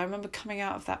documentary. Like, I remember coming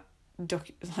out of that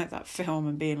that film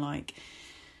and being like,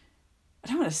 I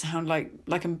don't want to sound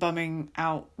like I'm bumming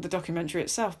out the documentary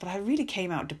itself, but I really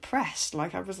came out depressed.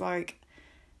 Like, I was like,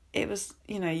 it was,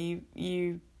 you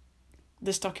know,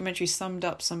 this documentary summed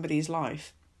up somebody's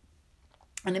life.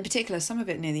 And in particular, some of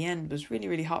it near the end was really,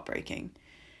 really heartbreaking.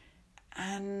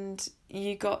 And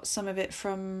you got some of it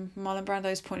from Marlon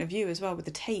Brando's point of view as well, with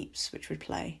the tapes which would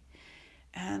play.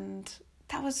 And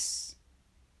that was,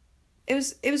 it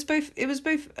was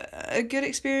both a good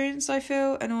experience, I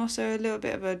feel, and also a little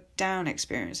bit of a down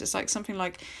experience. It's like something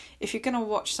like, if you're going to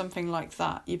watch something like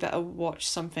that, you better watch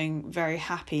something very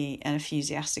happy and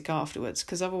enthusiastic afterwards,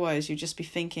 because otherwise you'd just be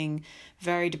thinking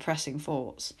very depressing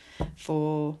thoughts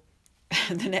for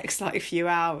the next like few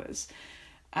hours.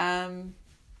 And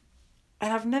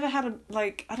I've never had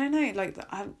I don't know, like,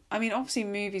 I mean, obviously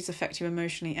movies affect you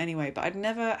emotionally anyway, but I'd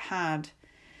never had,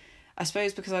 I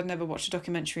suppose because I'd never watched a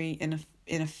documentary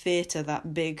in a theatre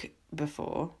that big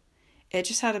before, it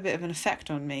just had a bit of an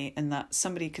effect on me, in that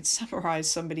somebody could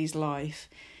summarise somebody's life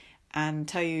and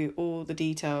tell you all the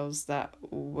details that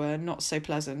were not so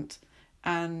pleasant,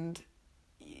 and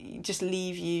just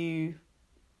leave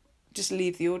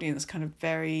the audience kind of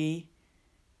very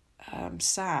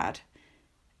sad,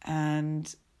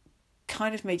 and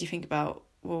kind of made you think about,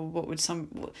 well,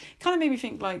 kind of made me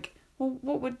think like, well,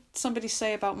 what would somebody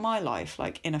say about my life,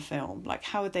 like in a film? Like,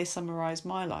 how would they summarize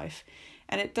my life?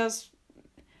 And it does,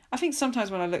 I think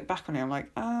sometimes when I look back on it, I'm like,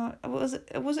 was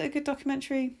it a good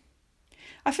documentary?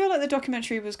 I feel like the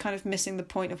documentary was kind of missing the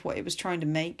point of what it was trying to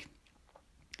make.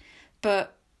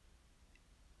 But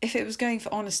if it was going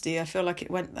for honesty, I feel like it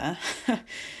went there.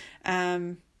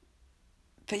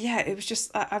 But yeah, it was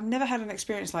just, I've never had an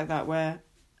experience like that where,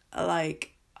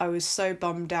 like, I was so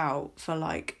bummed out for,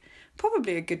 like,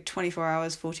 probably a good 24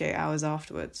 hours, 48 hours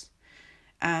afterwards.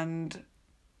 And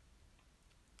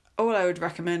all I would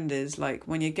recommend is, like,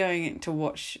 when you're going in to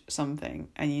watch something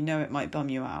and you know it might bum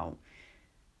you out,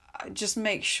 just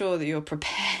make sure that you're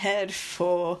prepared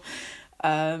for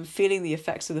feeling the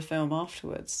effects of the film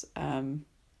afterwards.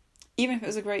 Even if it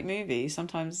was a great movie,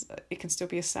 sometimes it can still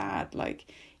be sad.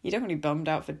 Like, you don't want to be bummed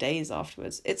out for days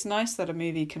afterwards. It's nice that a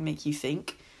movie can make you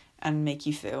think and make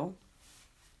you feel.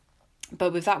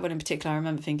 But with that one in particular, I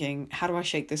remember thinking, how do I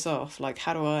shake this off? Like,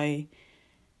 how do I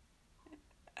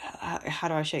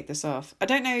shake this off? I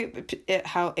don't know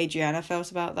how Adriana felt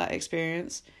about that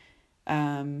experience.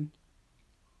 I'll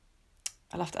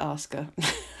have to ask her.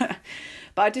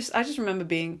 But I just remember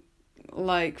being,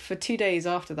 like, for 2 days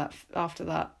after that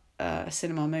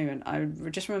cinema moment, I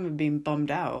just remember being bummed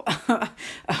out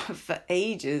for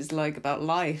ages, like, about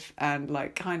life, and,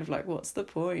 like, kind of like, what's the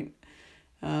point?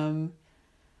 And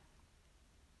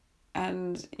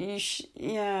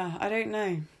I don't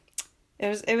know. It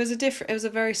was a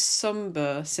very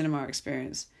somber cinema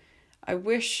experience. I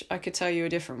wish I could tell you a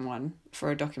different one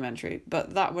for a documentary,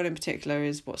 but that one in particular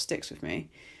is what sticks with me.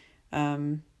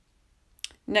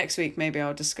 Next week maybe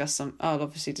I'll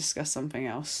obviously discuss something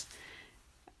else.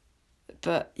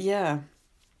 But yeah,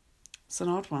 it's an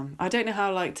odd one. I don't know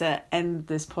how to end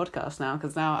this podcast now,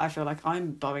 because now I feel like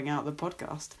I'm bumming out the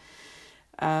podcast.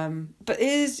 But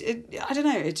I don't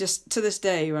know, it just, to this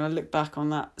day, when I look back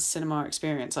on that cinema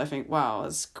experience, I think, wow,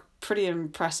 it's pretty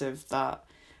impressive that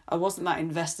I wasn't that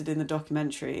invested in the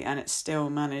documentary and it still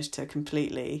managed to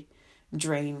completely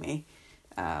drain me.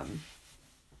 I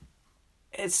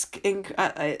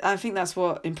think that's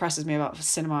what impresses me about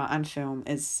cinema and film,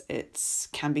 is it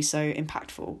can be so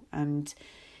impactful, and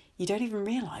you don't even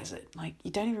realise it. Like,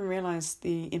 you don't even realise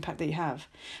the impact that you have.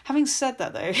 Having said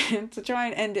that, though, to try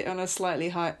and end it on a slightly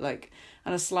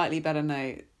better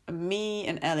note, me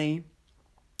and Ellie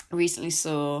recently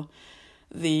saw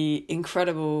the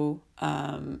incredible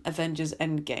Avengers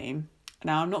Endgame.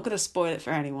 Now, I'm not going to spoil it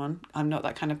for anyone. I'm not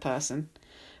that kind of person.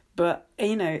 But,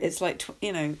 it's like,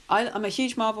 I'm a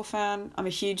huge Marvel fan. I'm a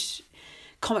huge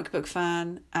comic book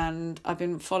fan, and I've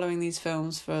been following these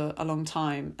films for a long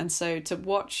time. And so to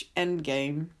watch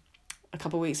Endgame a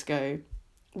couple of weeks ago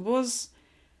was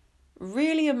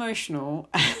really emotional.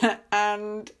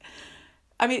 And,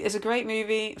 I mean, it's a great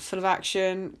movie, full of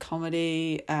action,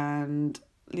 comedy, and,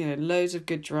 loads of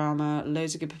good drama,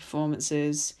 loads of good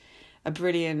performances, a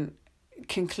brilliant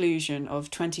conclusion of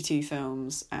 22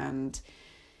 films, and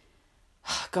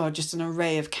God, just an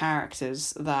array of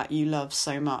characters that you love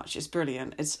so much. It's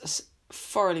brilliant. It's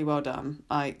thoroughly well done.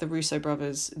 Like, the Russo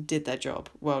brothers did their job.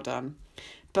 Well done.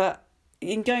 But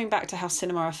in going back to how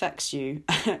cinema affects you,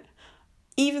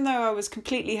 even though I was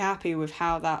completely happy with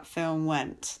how that film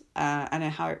went, and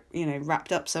how it,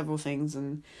 wrapped up several things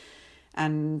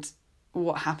and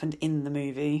what happened in the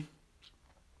movie,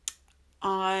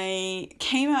 I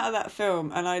came out of that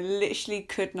film and I literally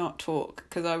could not talk,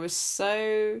 because I was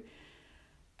so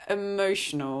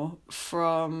emotional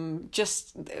from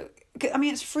just, I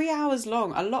mean, it's 3 hours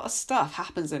long. A lot of stuff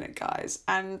happens in it, guys.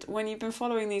 And when you've been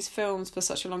following these films for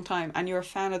such a long time and you're a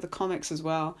fan of the comics as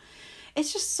well,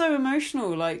 it's just so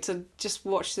emotional, like, to just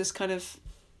watch this kind of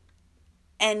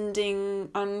ending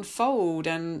unfold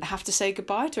and have to say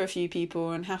goodbye to a few people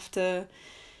and have to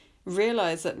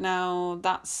realise that now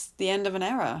that's the end of an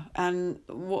era, and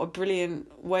what a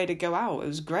brilliant way to go out. It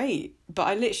was great.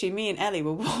 But me and Ellie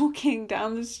were walking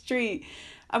down the street,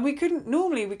 and we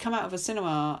come out of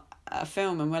a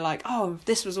film and we're like, oh,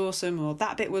 this was awesome, or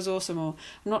that bit was awesome, or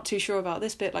I'm not too sure about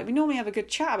this bit. Like, we normally have a good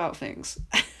chat about things.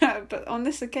 But on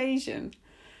this occasion,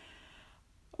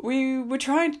 we were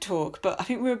trying to talk, but I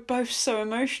think we were both so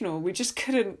emotional, we just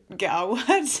couldn't get our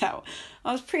words out.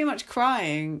 I was pretty much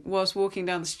crying whilst walking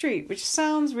down the street, which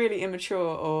sounds really immature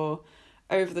or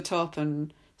over the top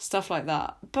and stuff like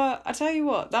that. But I tell you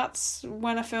what, that's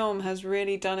when a film has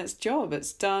really done its job.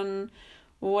 It's done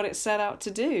what it set out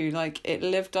to do. Like, it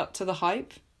lived up to the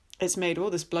hype. It's made all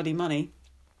this bloody money.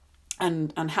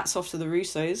 And hats off to the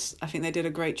Russos. I think they did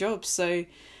a great job. So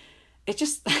it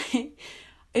just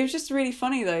it was just really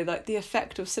funny though, like the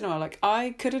effect of cinema. Like,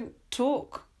 I couldn't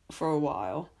talk for a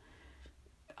while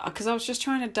because I was just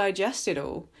trying to digest it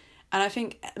all. And I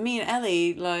think me and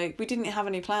Ellie, like, we didn't have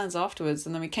any plans afterwards,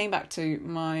 and then we came back to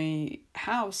my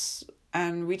house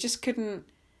and we just couldn't.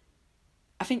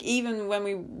 I think even when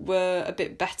we were a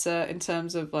bit better in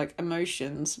terms of like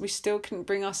emotions, we still couldn't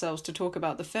bring ourselves to talk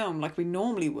about the film like we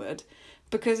normally would,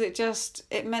 because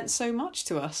it meant so much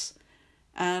to us.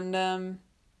 And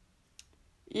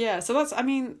yeah, so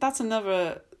that's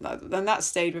another, and that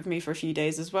stayed with me for a few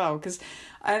days as well, because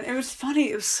it was funny.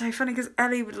 It was so funny because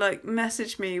Ellie would like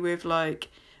message me with like,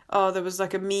 oh, there was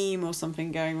like a meme or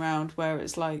something going around where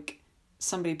it's like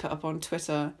somebody put up on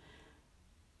Twitter,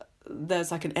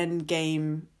 there's like an end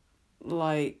game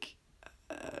like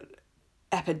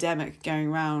epidemic going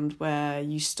around where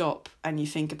you stop and you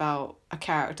think about a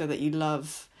character that you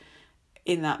love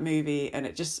in that movie, and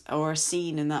or a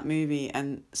scene in that movie,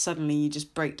 and suddenly you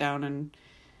just break down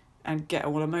and get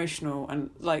all emotional.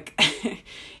 And like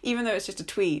even though it's just a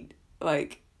tweet,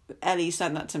 like Ellie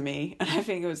sent that to me, and I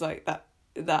think it was like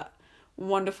that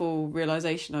wonderful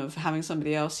realization of having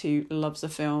somebody else who loves a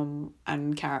film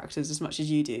and characters as much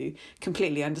as you do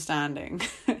completely understanding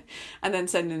and then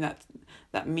sending that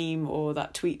meme or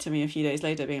that tweet to me a few days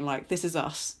later being like, this is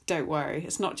us, don't worry,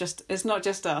 it's not just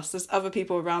us, there's other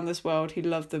people around this world who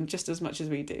love them just as much as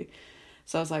we do.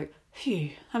 So I was like,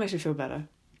 phew, that makes me feel better.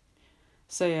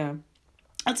 So yeah,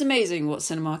 it's amazing what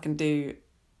cinema can do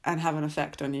and have an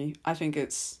effect on you. I think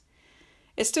it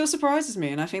still surprises me,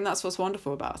 and I think that's what's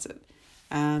wonderful about it.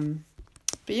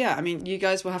 But yeah, I mean, you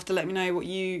guys will have to let me know what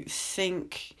you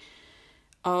think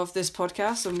of this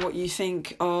podcast and what you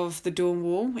think of The Dawn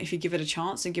Wall, if you give it a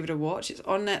chance and give it a watch. It's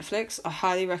on Netflix. I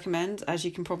highly recommend, as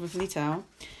you can probably tell.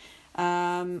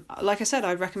 Like I said,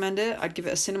 I'd recommend it. I'd give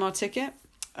it a cinema ticket.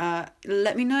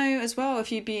 Let me know as well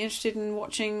if you'd be interested in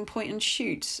watching Point and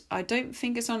Shoot. I don't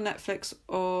think it's on Netflix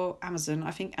or Amazon.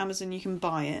 I think Amazon you can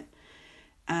buy it.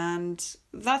 And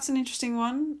that's an interesting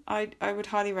one. I would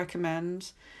highly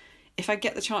recommend. If I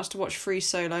get the chance to watch Free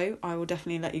Solo, I will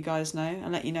definitely let you guys know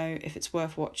and let you know if it's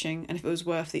worth watching and if it was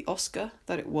worth the Oscar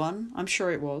that it won. I'm sure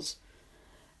it was.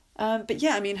 But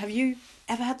yeah, I mean, have you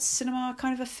ever had cinema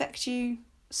kind of affect you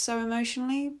so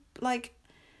emotionally? Like,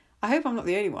 I hope I'm not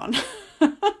the only one.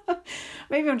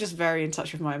 Maybe I'm just very in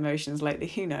touch with my emotions lately.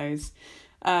 Who knows?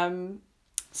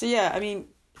 So yeah, I mean,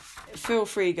 feel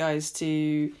free, guys,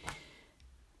 to...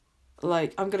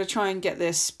 Like, I'm going to try and get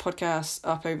this podcast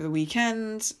up over the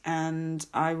weekend, and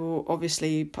I will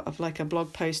obviously put up like a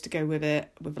blog post to go with it,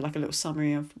 with like a little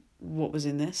summary of what was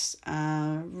in this.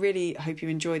 Really hope you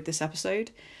enjoyed this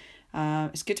episode.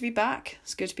 It's good to be back.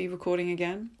 It's good to be recording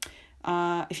again.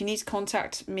 If you need to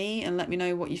contact me and let me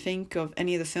know what you think of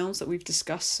any of the films that we've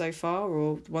discussed so far,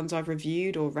 or ones I've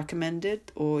reviewed or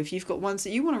recommended, or if you've got ones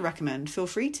that you want to recommend, feel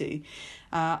free to.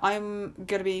 I'm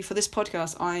going to be, for this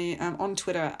podcast, I am on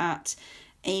Twitter at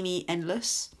Amy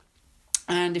Endless.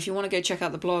 And if you want to go check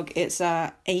out the blog, it's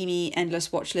at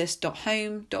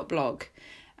amyendlesswatchlist.home.blog.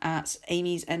 At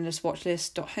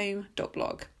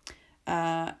amy'sendlesswatchlist.home.blog.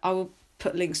 I will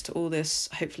put links to all this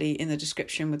hopefully in the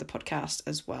description with the podcast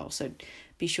as well, so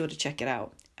be sure to check it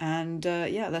out. And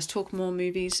yeah, let's talk more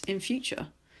movies in future.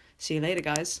 See you later,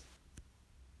 guys.